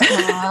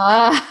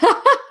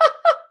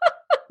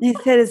 And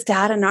he said, is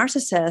Dad a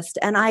narcissist?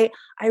 And I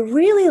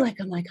really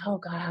I'm like, oh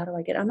God, how do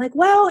I get it? I'm like,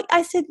 well,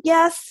 I said,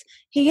 yes,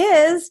 he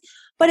is,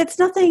 but it's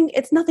nothing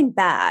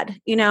bad.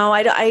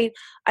 I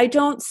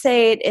don't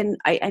say it, and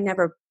I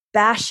never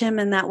bash him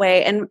in that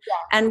way.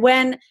 And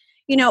when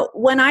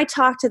I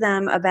talk to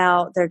them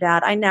about their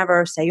dad, I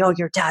never say, oh,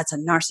 your dad's a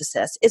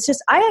narcissist. It's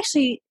just, I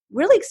actually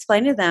really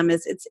explain to them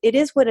it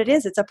is what it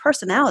is. It's a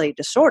personality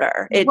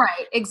disorder.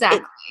 Right.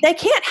 Exactly. They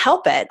can't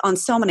help it on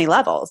so many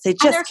levels. They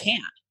just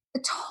can't.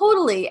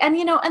 Totally. And,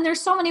 and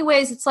there's so many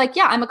ways it's like,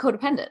 yeah, I'm a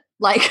codependent.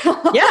 Like,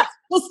 yeah,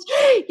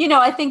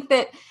 I think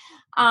that,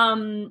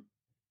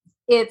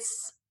 it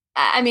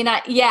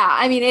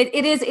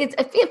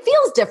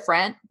feels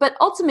different, but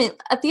ultimately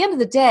at the end of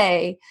the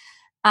day,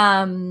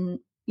 when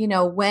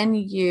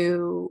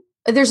you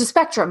there's a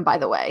spectrum, by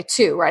the way,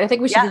 too, right? I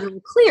think we should be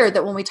really clear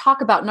that when we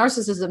talk about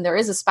narcissism, there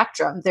is a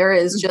spectrum. There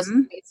is just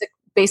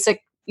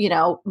basic,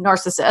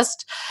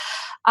 narcissist.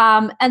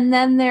 And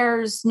then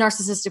there's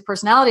narcissistic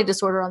personality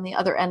disorder on the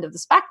other end of the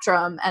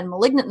spectrum and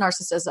malignant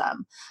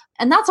narcissism.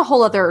 And that's a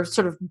whole other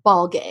sort of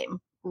ball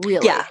game,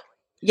 really.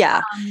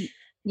 Yeah.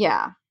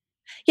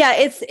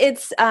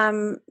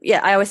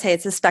 I always say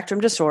it's a spectrum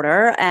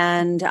disorder,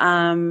 and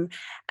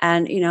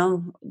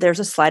there's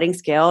a sliding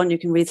scale, and you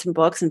can read some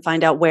books and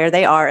find out where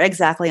they are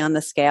exactly on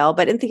the scale.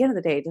 But at the end of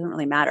the day, it doesn't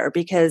really matter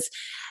because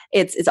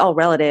it's all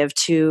relative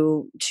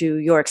to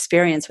your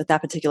experience with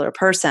that particular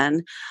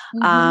person.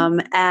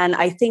 And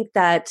I think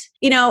that,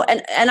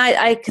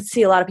 I could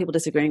see a lot of people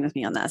disagreeing with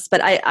me on this,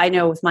 but I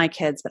know with my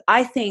kids, but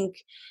I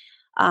think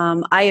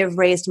I have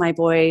raised my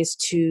boys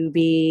to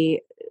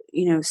be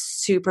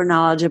super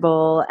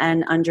knowledgeable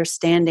and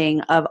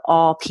understanding of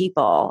all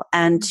people,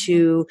 and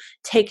to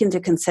take into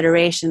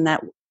consideration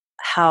that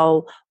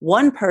how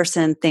one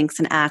person thinks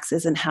and acts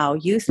isn't how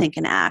you think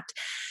and act.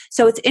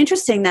 So it's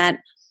interesting that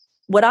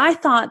what I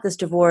thought this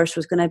divorce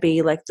was going to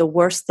be like the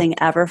worst thing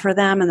ever for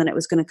them, and then it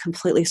was going to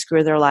completely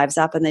screw their lives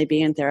up and they'd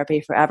be in therapy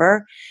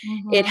forever.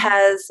 It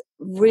has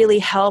really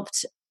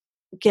helped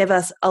give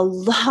us a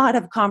lot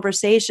of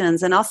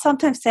conversations. And I'll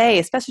sometimes say,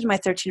 especially to my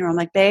 13-year-old, I'm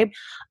like, babe,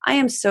 I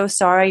am so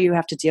sorry you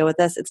have to deal with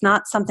this. It's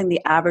not something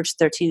the average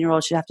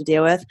 13-year-old should have to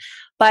deal with,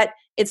 but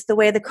it's the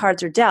way the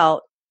cards are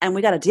dealt, and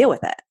we got to deal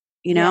with it.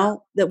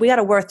 That we got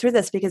to work through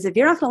this, because if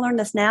you're not going to learn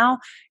this now,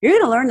 you're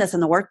going to learn this in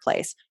the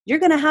workplace. You're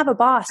going to have a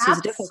boss who's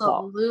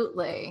difficult.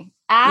 Absolutely.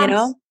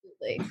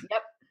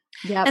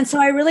 Yep. And so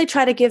I really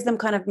try to give them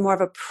kind of more of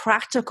a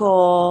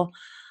practical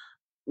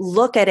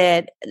look at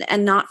it,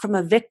 and not from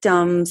a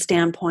victim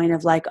standpoint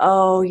of like,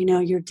 oh,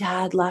 your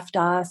dad left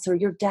us, or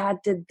your dad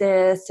did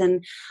this.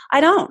 And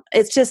I don't.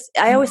 It's just,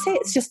 I always say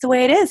it's just the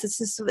way it is. It's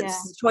just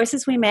it's the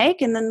choices we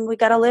make, and then we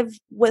got to live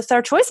with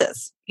our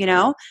choices,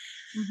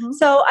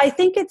 So I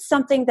think it's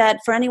something that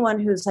for anyone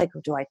who's like,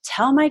 do I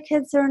tell my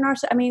kids they're a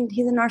narcissist? I mean,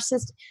 he's a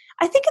narcissist.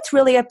 I think it's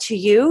really up to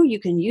you. You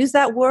can use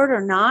that word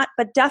or not,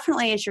 but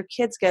definitely as your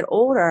kids get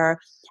older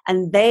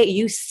and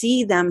you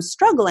see them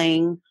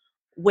struggling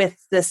with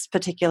this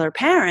particular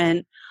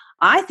parent,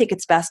 I think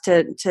it's best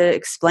to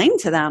explain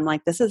to them,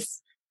 like, this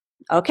is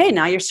okay.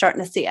 Now you're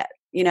starting to see it,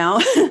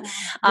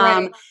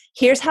 Right.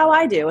 Here's how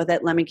I deal with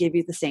it. Let me give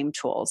you the same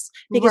tools.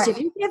 Because if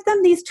you give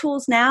them these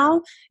tools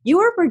now, you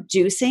are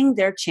reducing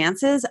their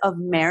chances of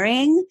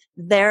marrying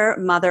their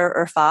mother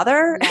or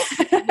father.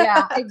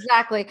 Yeah,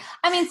 exactly.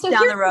 I mean, so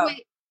down the road.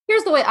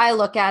 Here's the way I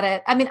look at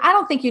it. I mean, I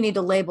don't think you need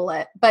to label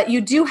it, but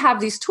you do have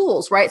these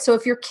tools, right? So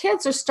if your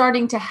kids are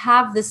starting to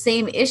have the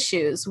same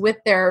issues with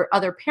their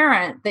other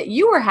parent that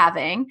you were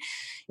having,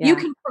 you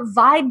can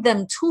provide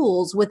them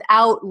tools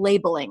without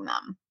labeling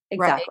them.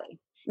 Exactly.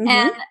 Right?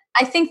 And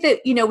I think that,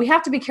 we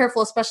have to be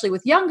careful, especially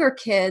with younger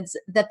kids,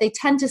 that they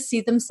tend to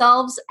see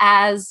themselves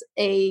as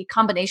a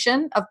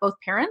combination of both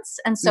parents.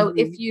 And so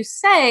if you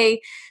say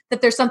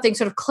that there's something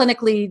sort of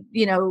clinically,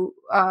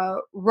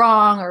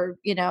 wrong, or,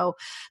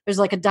 there's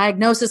like a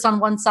diagnosis on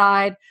one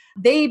side,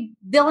 they'll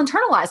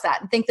internalize that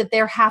and think that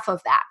they're half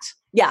of that.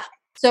 Yeah.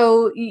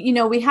 So,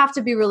 we have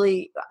to be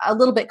really a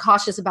little bit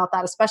cautious about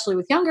that, especially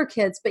with younger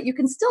kids, but you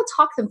can still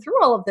talk them through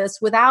all of this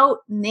without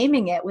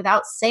naming it,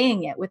 without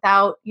saying it,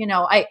 without,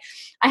 I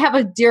have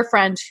a dear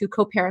friend who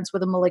co-parents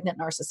with a malignant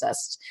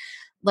narcissist,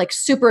 like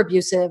super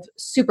abusive,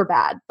 super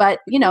bad,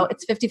 but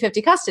it's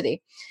 50-50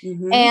 custody.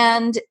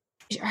 And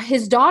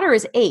his daughter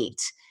is 8,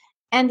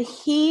 and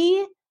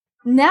he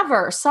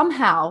never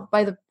somehow,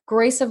 by the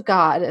grace of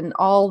God and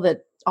all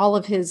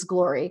of his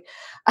glory,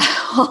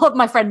 all of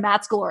my friend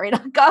Matt's glory,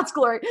 not God's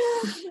glory,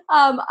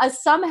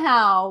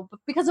 somehow,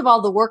 because of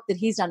all the work that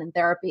he's done in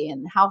therapy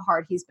and how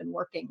hard he's been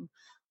working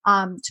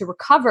to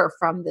recover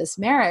from this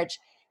marriage,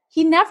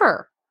 he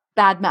never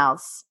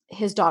badmouths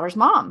his daughter's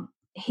mom.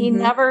 He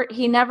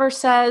never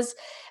says,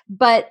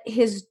 but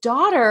his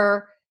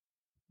daughter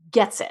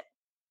gets it.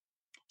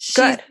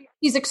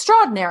 She's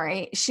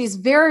extraordinary. She's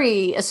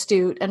very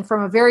astute. And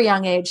from a very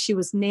young age, she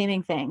was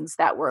naming things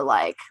that were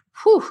like,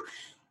 whew,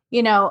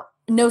 no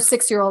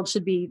 6-year-old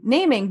should be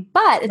naming,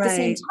 but at the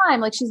same time,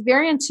 like, she's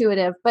very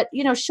intuitive, but,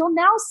 she'll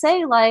now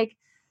say like,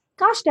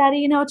 gosh,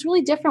 daddy, it's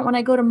really different when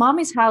I go to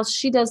mommy's house.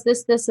 She does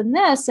this, this, and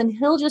this. And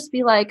he'll just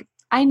be like,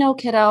 I know,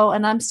 kiddo,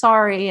 and I'm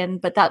sorry.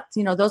 But that,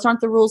 those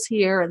aren't the rules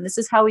here. And this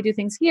is how we do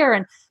things here.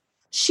 And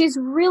she's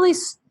really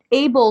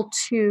able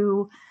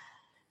to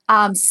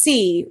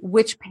see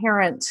which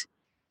parent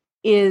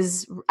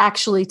is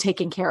actually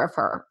taking care of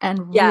her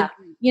and, really,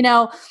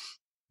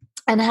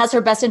 and has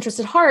her best interest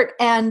at heart.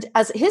 And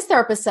as his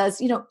therapist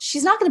says,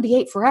 she's not going to be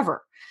 8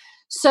 forever.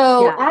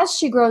 So as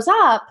she grows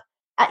up,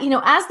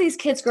 as these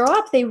kids grow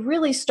up, they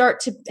really start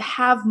to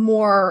have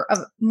more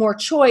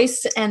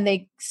choice, and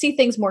they see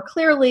things more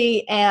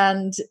clearly.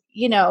 And,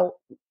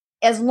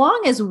 as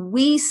long as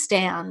we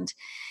stand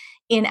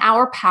in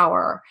our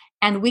power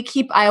and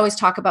I always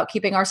talk about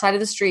keeping our side of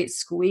the street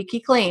squeaky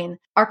clean,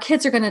 our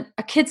kids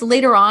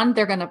later on,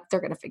 they're going to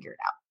figure it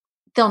out.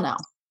 They'll know.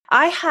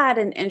 I had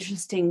an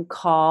interesting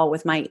call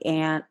with my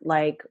aunt,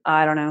 like,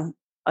 I don't know,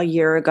 a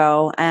year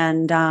ago.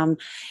 And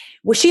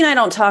well, she and I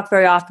don't talk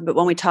very often, but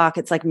when we talk,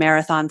 it's like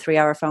marathon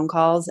 3-hour phone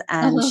calls.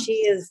 And Uh-huh. she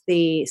is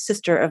the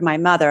sister of my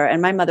mother.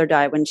 And my mother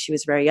died when she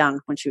was very young,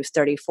 when she was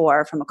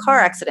 34 from a car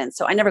accident.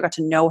 So I never got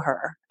to know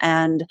her.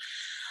 And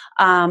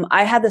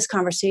I had this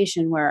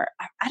conversation where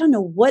I don't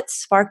know what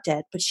sparked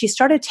it, but she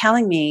started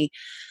telling me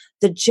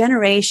the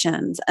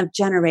generations of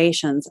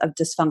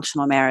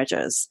dysfunctional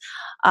marriages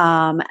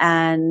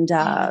and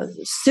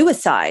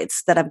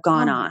suicides that have Oh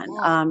gone my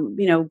on.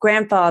 God.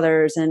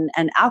 Grandfathers and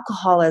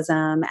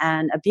alcoholism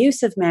and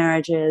abusive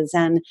marriages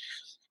and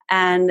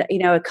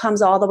it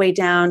comes all the way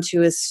down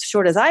to as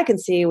short as I can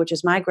see, which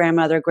is my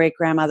grandmother, great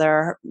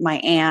grandmother, my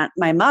aunt,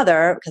 my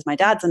mother, because my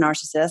dad's a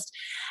narcissist.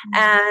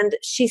 And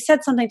she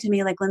said something to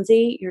me like,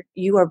 Lindsey,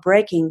 you are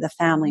breaking the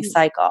family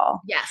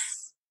cycle.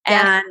 Yes.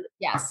 And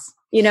Yes.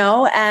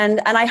 and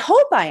I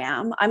hope I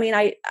am. I mean,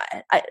 I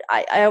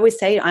always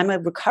say I'm a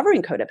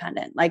recovering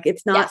codependent. Like,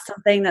 it's not Yes.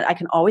 something that I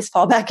can always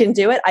fall back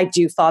into it. I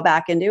do fall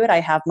back into it.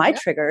 I have my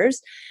Yep.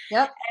 triggers.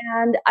 Yep.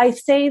 And I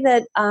say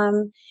that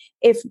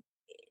if,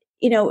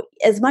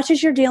 as much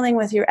as you're dealing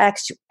with your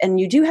ex and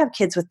you do have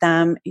kids with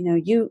them,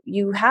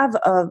 you have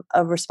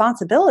a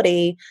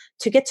responsibility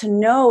to get to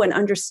know and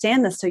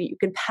understand this so you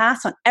can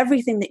pass on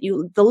everything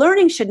the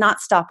learning should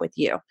not stop with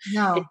you. It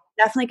No.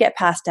 definitely get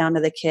passed down to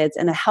the kids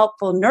in a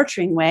helpful,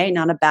 nurturing way,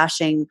 not a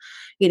bashing,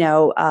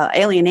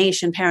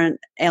 alienation, parent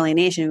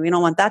alienation. We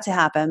don't want that to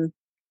happen.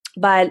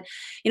 But,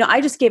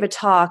 I just gave a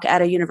talk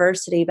at a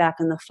university back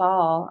in the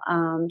fall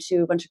to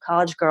a bunch of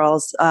college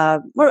girls,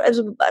 or it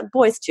was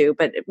boys too,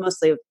 but it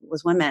mostly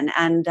was women.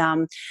 And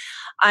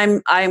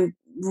I'm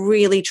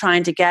really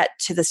trying to get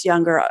to this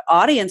younger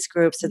audience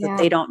group so that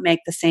they don't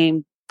make the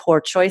same poor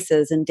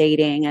choices in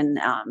dating and,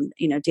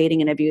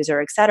 dating an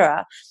abuser, et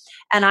cetera.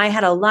 And I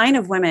had a line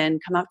of women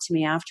come up to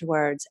me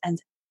afterwards,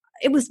 and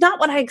it was not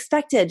what I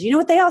expected. You know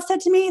what they all said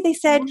to me? They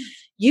said,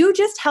 "You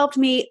just helped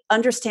me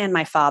understand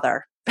my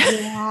father."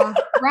 Yeah.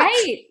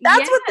 Right.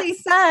 That's what they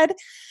said.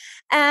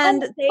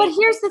 And but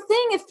here's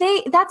the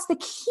thing, that's the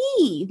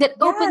key that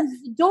opens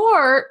the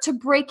door to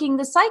breaking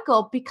the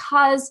cycle,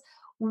 because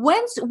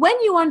when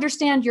you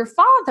understand your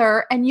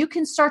father and you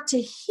can start to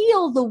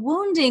heal the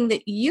wounding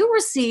that you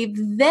received,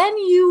 then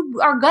you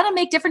are going to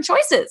make different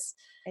choices.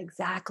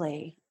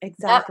 Exactly.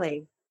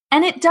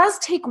 And it does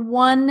take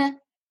one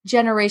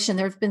generation.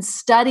 There have been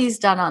studies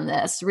done on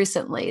this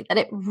recently that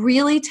it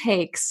really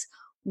takes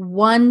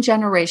one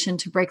generation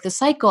to break the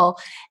cycle.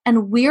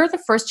 And we're the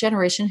first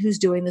generation who's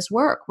doing this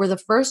work. We're the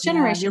first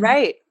generation you're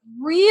right.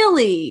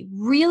 really,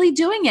 really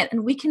doing it.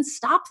 And we can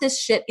stop this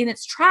shit in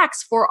its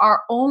tracks for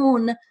our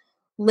own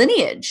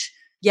lineage.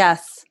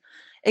 Yes,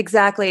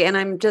 exactly. And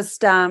I'm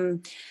just,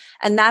 and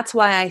that's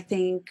why I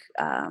think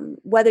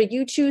whether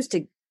you choose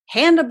to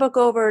hand a book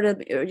over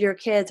to your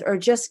kids or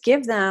just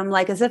give them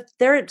like as if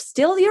they're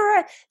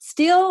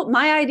still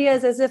my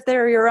ideas as if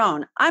they're your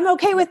own. I'm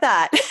okay with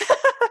that.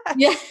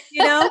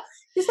 Yeah.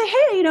 You say,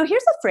 hey, here's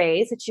a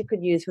phrase that you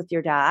could use with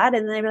your dad.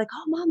 And then they'd be like,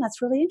 oh, Mom,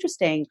 that's really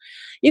interesting.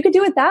 You could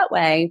do it that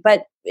way.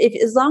 But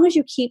as long as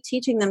you keep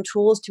teaching them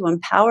tools to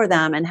empower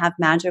them and have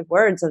magic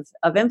words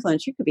of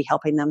influence, you could be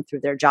helping them through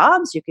their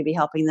jobs. You could be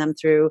helping them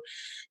through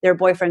their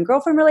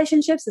boyfriend-girlfriend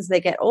relationships as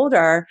they get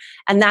older.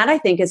 And that, I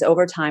think, is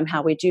over time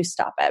how we do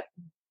stop it.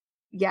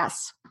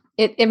 Yes.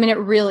 It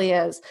really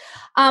is.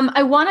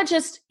 I want to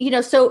just,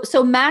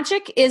 so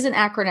MAGIC is an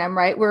acronym,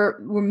 right?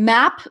 We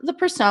map the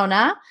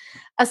persona,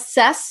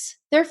 assess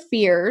their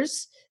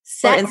fears,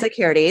 set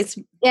insecurities,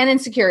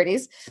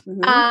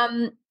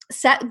 mm-hmm.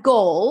 Set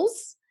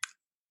goals,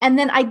 and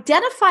then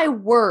identify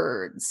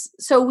words.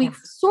 So we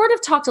sort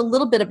of talked a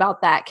little bit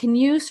about that. Can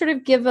you sort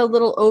of give a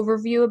little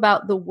overview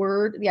about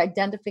the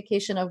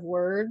identification of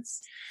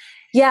words?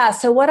 Yeah.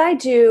 So what I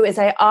do is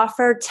I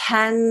offer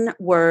 10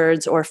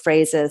 words or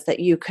phrases that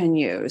you can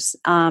use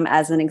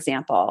as an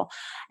example.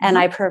 And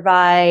I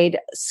provide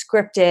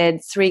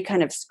three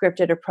kind of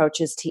scripted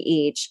approaches to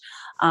each.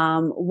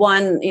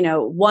 One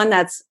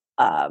that's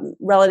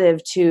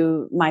relative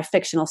to my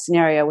fictional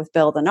scenario with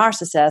Bill the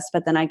narcissist,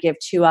 but then I give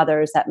 2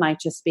 others that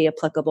might just be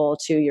applicable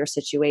to your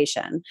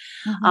situation.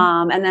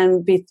 And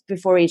then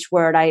before each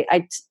word,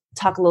 I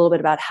talk a little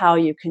bit about how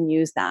you can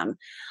use them.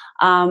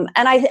 And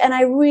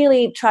I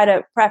really try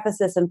to preface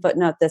this and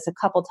footnote this a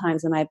couple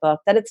times in my book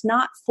that it's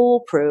not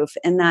foolproof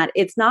in that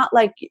it's not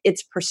like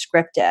it's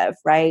prescriptive,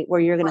 right? Where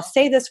you're going to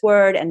say this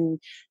word and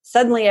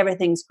suddenly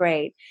everything's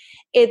great.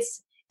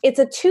 It's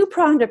a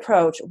 2-pronged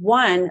approach.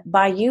 One,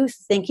 by you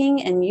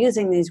thinking and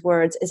using these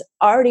words is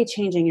already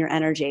changing your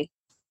energy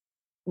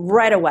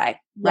right away,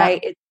 right?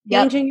 It's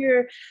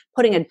changing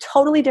putting a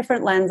totally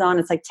different lens on.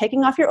 It's like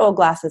taking off your old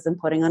glasses and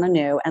putting on a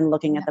new and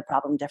looking at the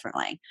problem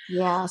differently.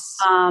 Yes.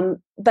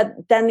 But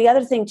then the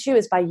other thing too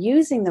is by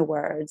using the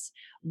words,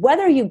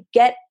 whether you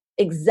get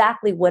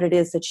exactly what it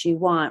is that you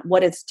want,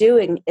 what it's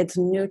doing, it's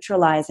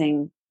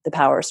neutralizing the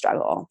power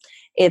struggle.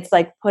 It's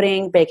like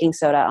putting baking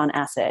soda on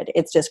acid.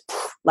 It's just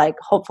like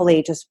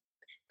hopefully just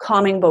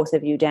calming both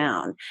of you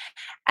down.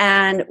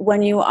 And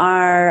when you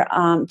are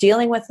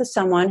dealing with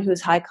someone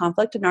who's high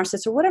conflict, a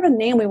narcissist, or whatever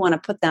name we want to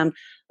put them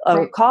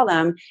or call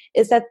them,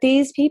 is that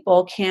these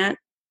people can't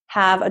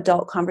have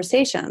adult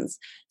conversations.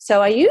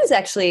 So I use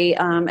actually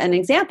an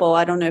example.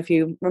 I don't know if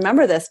you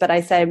remember this, but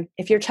I say,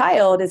 if your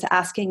child is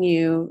asking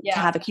you to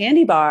have a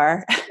candy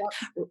bar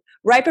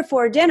right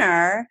before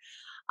dinner,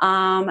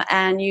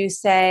 and you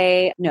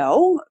say,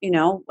 no,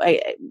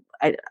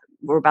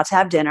 we're about to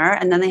have dinner,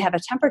 and then they have a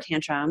temper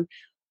tantrum,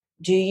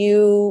 do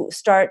you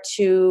start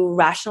to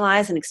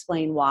rationalize and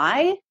explain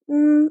why?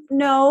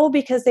 No,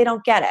 because they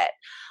don't get it.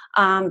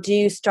 Do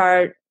you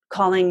start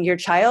calling your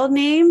child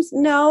names?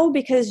 No,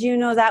 because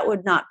that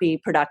would not be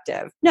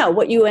productive. No,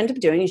 what you end up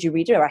doing is you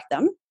redirect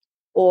them,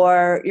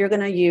 or you're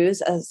going to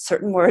use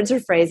certain words or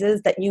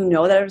phrases that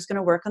that is going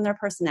to work on their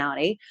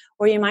personality.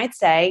 Or you might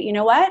say, you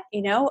know what,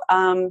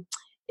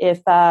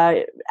 if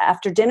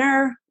after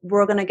dinner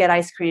we're going to get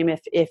ice cream,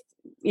 if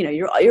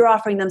you're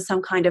offering them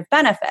some kind of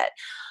benefit.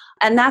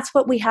 And that's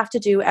what we have to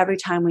do every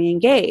time we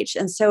engage.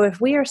 And so if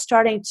we are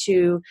starting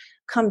to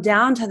come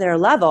down to their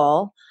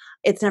level,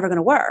 it's never going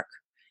to work.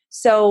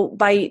 So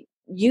by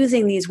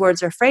using these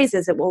words or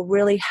phrases, it will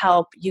really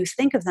help you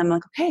think of them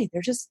like, okay,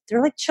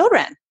 they're like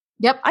children.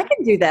 Yep. I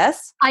can do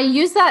this. I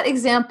use that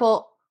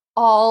example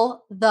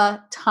all the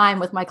time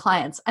with my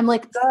clients. I'm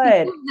like,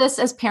 think of this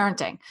as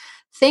parenting.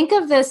 Think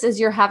of this as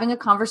you're having a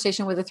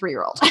conversation with a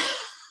 3-year-old.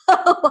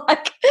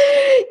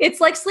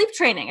 It's like sleep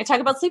training. I talk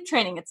about sleep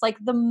training. It's like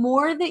the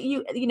more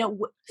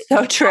that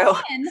so true.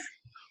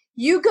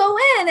 You go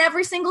in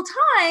every single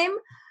time,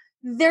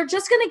 they're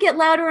just going to get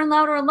louder and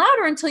louder and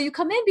louder until you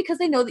come in, because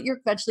they know that you're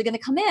eventually going to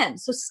come in.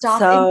 So stop.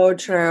 So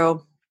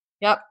true.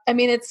 Yep. I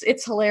mean,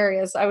 it's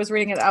hilarious. I was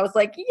reading it. I was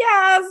like,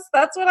 yes,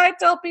 that's what I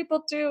tell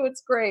people too.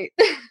 It's great.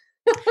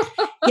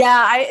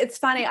 Yeah, it's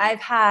funny. I've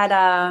had,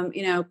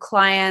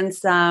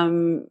 clients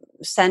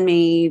send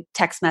me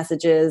text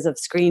messages of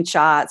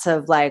screenshots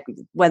of like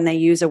when they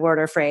use a word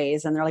or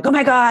phrase, and they're like, "Oh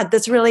my God,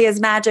 this really is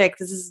magic.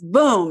 This is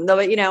boom."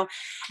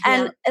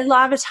 And a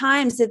lot of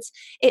times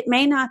it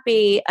may not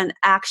be an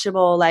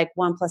actual like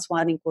 1 +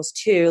 1 =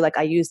 2. Like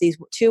I use these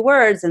 2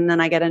 words and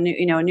then I get a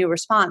new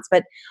response.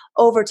 But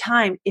over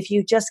time, if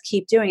you just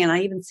keep doing it, and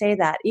I even say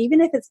that,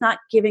 even if it's not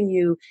giving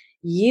you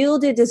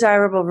yielded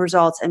desirable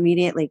results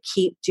immediately,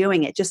 keep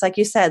doing it. Just like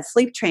you said,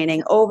 sleep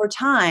training, over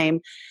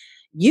time,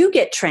 you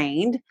get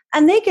trained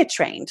and they get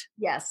trained.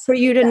 Yes. For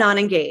you to not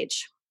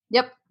engage.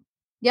 Yep.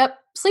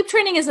 Sleep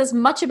training is as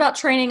much about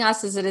training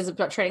us as it is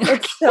about training.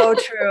 It's so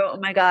true. Oh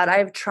my God. I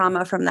have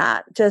trauma from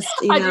that. Just,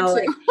 I do too.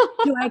 like,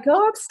 do I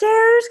go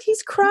upstairs?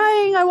 He's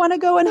crying. I want to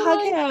go and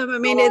hug him. I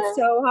mean, it's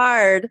so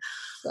hard.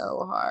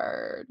 So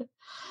hard.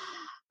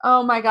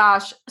 Oh my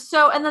gosh.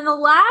 So, and then the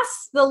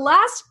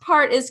last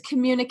part is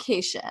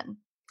communication.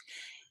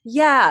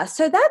 Yeah.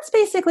 So that's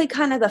basically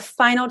kind of the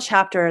final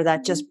chapter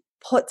that just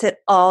puts it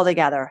all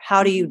together.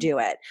 How do you do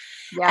it?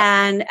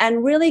 Yeah.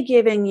 And really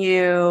giving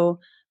you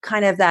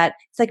kind of that,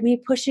 it's like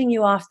me pushing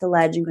you off the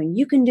ledge and going,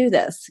 you can do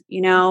this,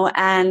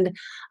 and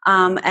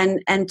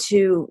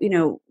to,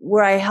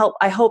 where I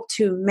hope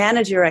to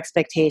manage your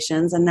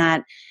expectations, and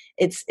that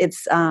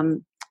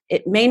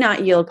it may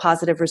not yield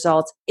positive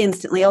results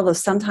instantly, although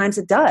sometimes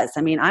it does.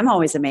 I mean, I'm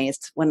always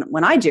amazed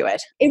when I do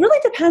it. It really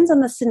depends on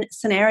the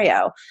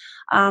scenario.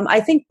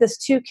 I think this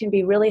too can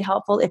be really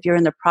helpful if you're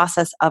in the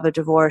process of a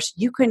divorce.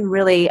 You can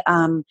really,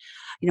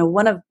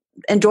 one of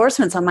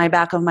endorsements on my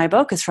back of my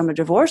book is from a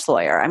divorce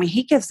lawyer. I mean,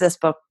 he gives this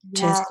book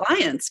to his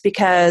clients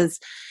because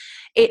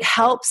it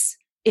helps.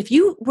 If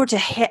you were to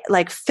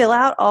fill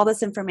out all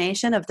this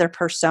information of their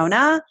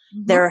persona,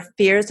 their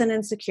fears and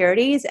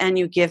insecurities, and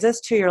you give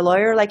this to your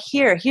lawyer, like,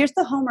 here's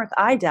the homework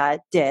I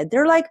did.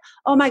 They're like,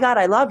 oh my God,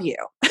 I love you.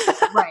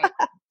 Right.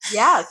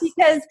 Yes.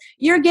 Because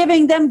you're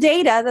giving them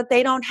data that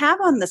they don't have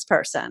on this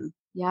person.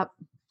 Yep.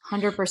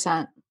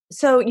 100%.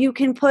 So you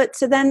can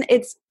so then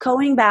it's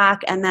going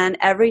back, and then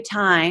every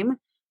time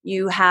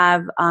you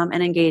have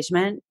an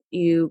engagement,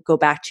 you go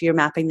back to your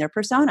mapping their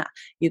persona.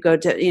 You go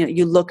to,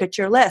 you look at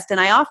your list. And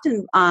I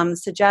often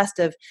suggest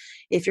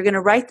if you're going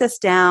to write this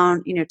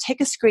down, take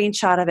a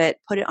screenshot of it,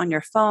 put it on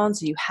your phone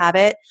so you have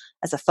it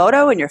as a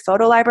photo in your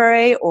photo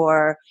library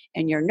or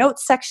in your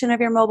notes section of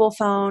your mobile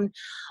phone.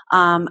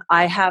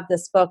 I have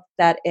this book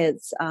that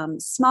is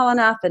small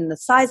enough and the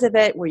size of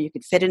it where you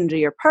could fit it into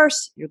your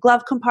purse, your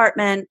glove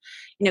compartment.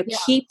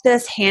 Keep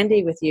this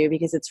handy with you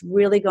because it's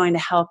really going to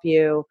help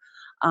you.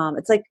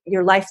 It's like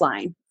your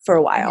lifeline for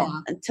a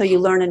while until you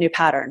learn a new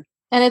pattern.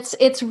 And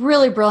it's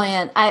really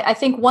brilliant. I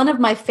think one of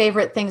my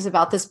favorite things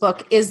about this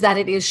book is that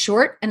it is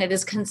short and it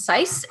is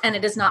concise and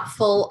it is not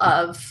full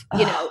of,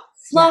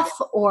 fluff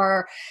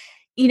or,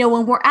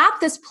 when we're at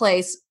this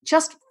place,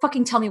 just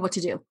fucking tell me what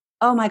to do.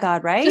 Oh my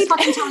God, right? Just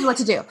fucking tell me what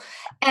to do.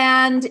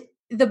 And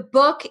the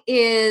book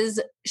is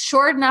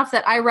short enough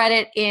that I read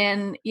it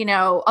in,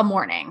 a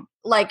morning.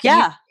 Like,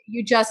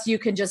 You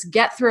can just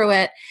get through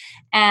it.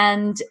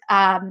 And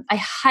I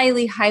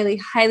highly, highly,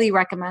 highly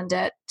recommend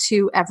it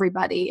to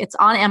everybody. It's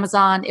on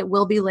Amazon. It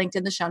will be linked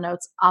in the show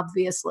notes,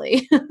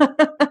 obviously.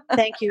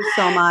 Thank you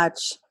so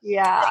much.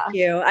 Yeah. Thank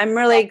you. I'm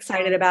really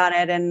excited about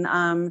it.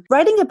 And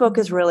writing a book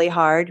is really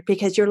hard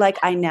because you're like,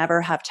 I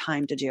never have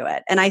time to do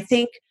it. And I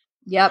think,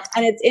 yep.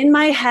 And it's in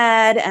my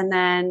head. And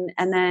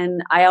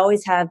then I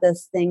always have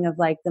this thing of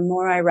like, the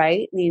more I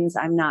write means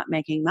I'm not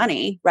making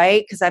money,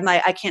 right? Because I'm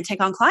like, I can't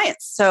take on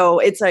clients. So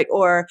it's like,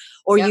 or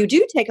Yep. you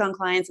do take on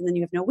clients and then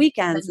you have no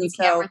weekends. And you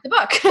can't write the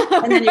book.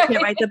 And then you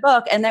can't write the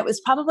book. And that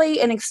was probably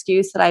an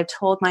excuse that I've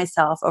told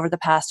myself over the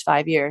past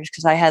 5 years,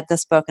 because I had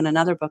this book and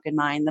another book in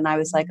mind. And I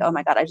was like, oh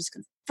my God, I just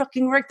can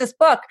fucking write this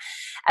book.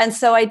 And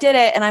so I did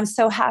it, and I'm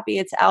so happy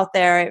it's out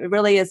there. It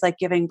really is like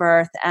giving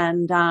birth.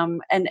 And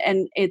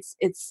it's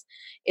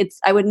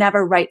I would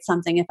never write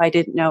something if I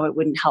didn't know it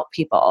wouldn't help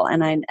people.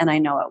 And I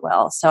know it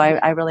will. So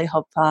I really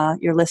hope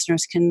your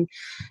listeners can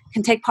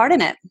take part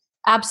in it.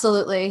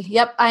 Absolutely.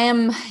 Yep. I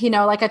am,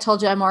 like I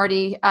told you, I'm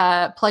already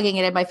plugging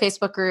it in my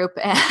Facebook group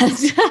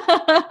and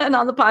and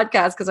on the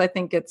podcast, because I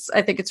think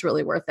it's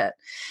really worth it.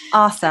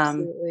 Awesome.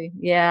 Absolutely.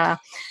 Yeah.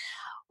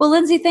 Well,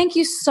 Lindsey, thank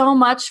you so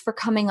much for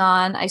coming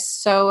on. I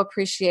so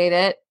appreciate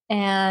it.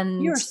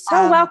 And you're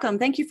so welcome.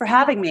 Thank you for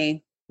having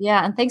me.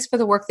 Yeah. And thanks for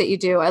the work that you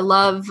do. I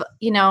love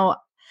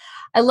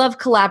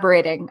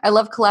collaborating. I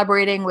love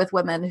collaborating with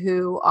women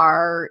who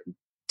are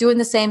doing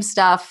the same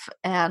stuff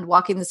and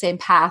walking the same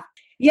path.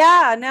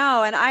 Yeah,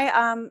 no. And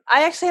I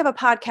actually have a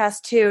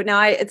podcast too. Now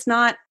I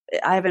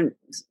haven't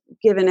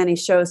given any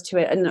shows to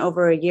it in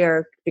over a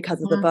year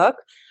because of the book.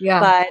 Yeah.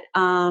 But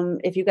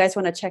if you guys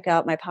want to check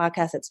out my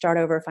podcast at Start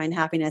Over, Find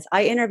Happiness,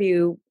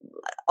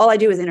 all I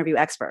do is interview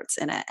experts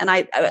in it. And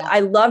I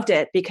loved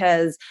it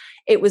because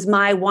it was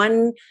my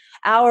 1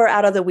 hour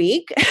out of the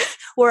week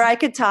where I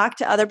could talk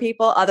to other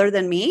people other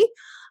than me.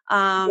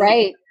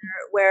 Right.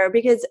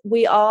 Because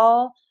we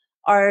all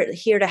are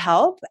here to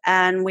help,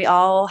 and we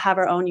all have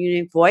our own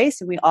unique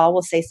voice, and we all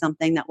will say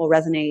something that will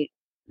resonate,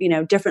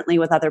 differently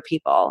with other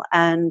people.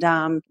 And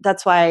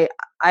that's why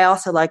I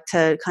also like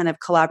to kind of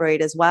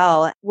collaborate as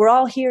well. We're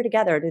all here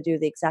together to do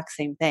the exact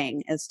same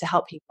thing, is to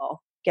help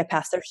people get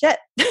past their shit.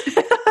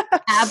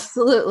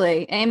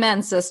 Absolutely.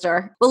 Amen,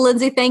 sister. Well,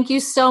 Lindsey, thank you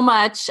so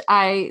much.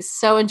 I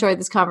so enjoyed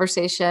this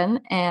conversation,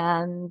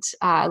 and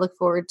I look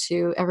forward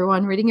to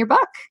everyone reading your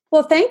book.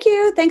 Well, thank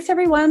you. Thanks,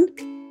 everyone.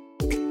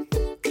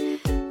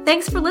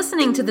 Thanks for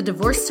listening to the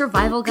Divorce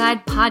Survival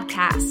Guide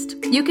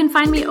podcast. You can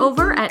find me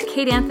over at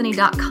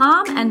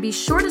kateanthony.com, and be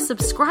sure to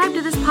subscribe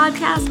to this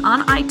podcast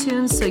on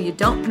iTunes so you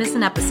don't miss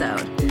an episode.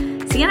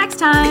 See you next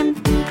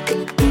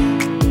time.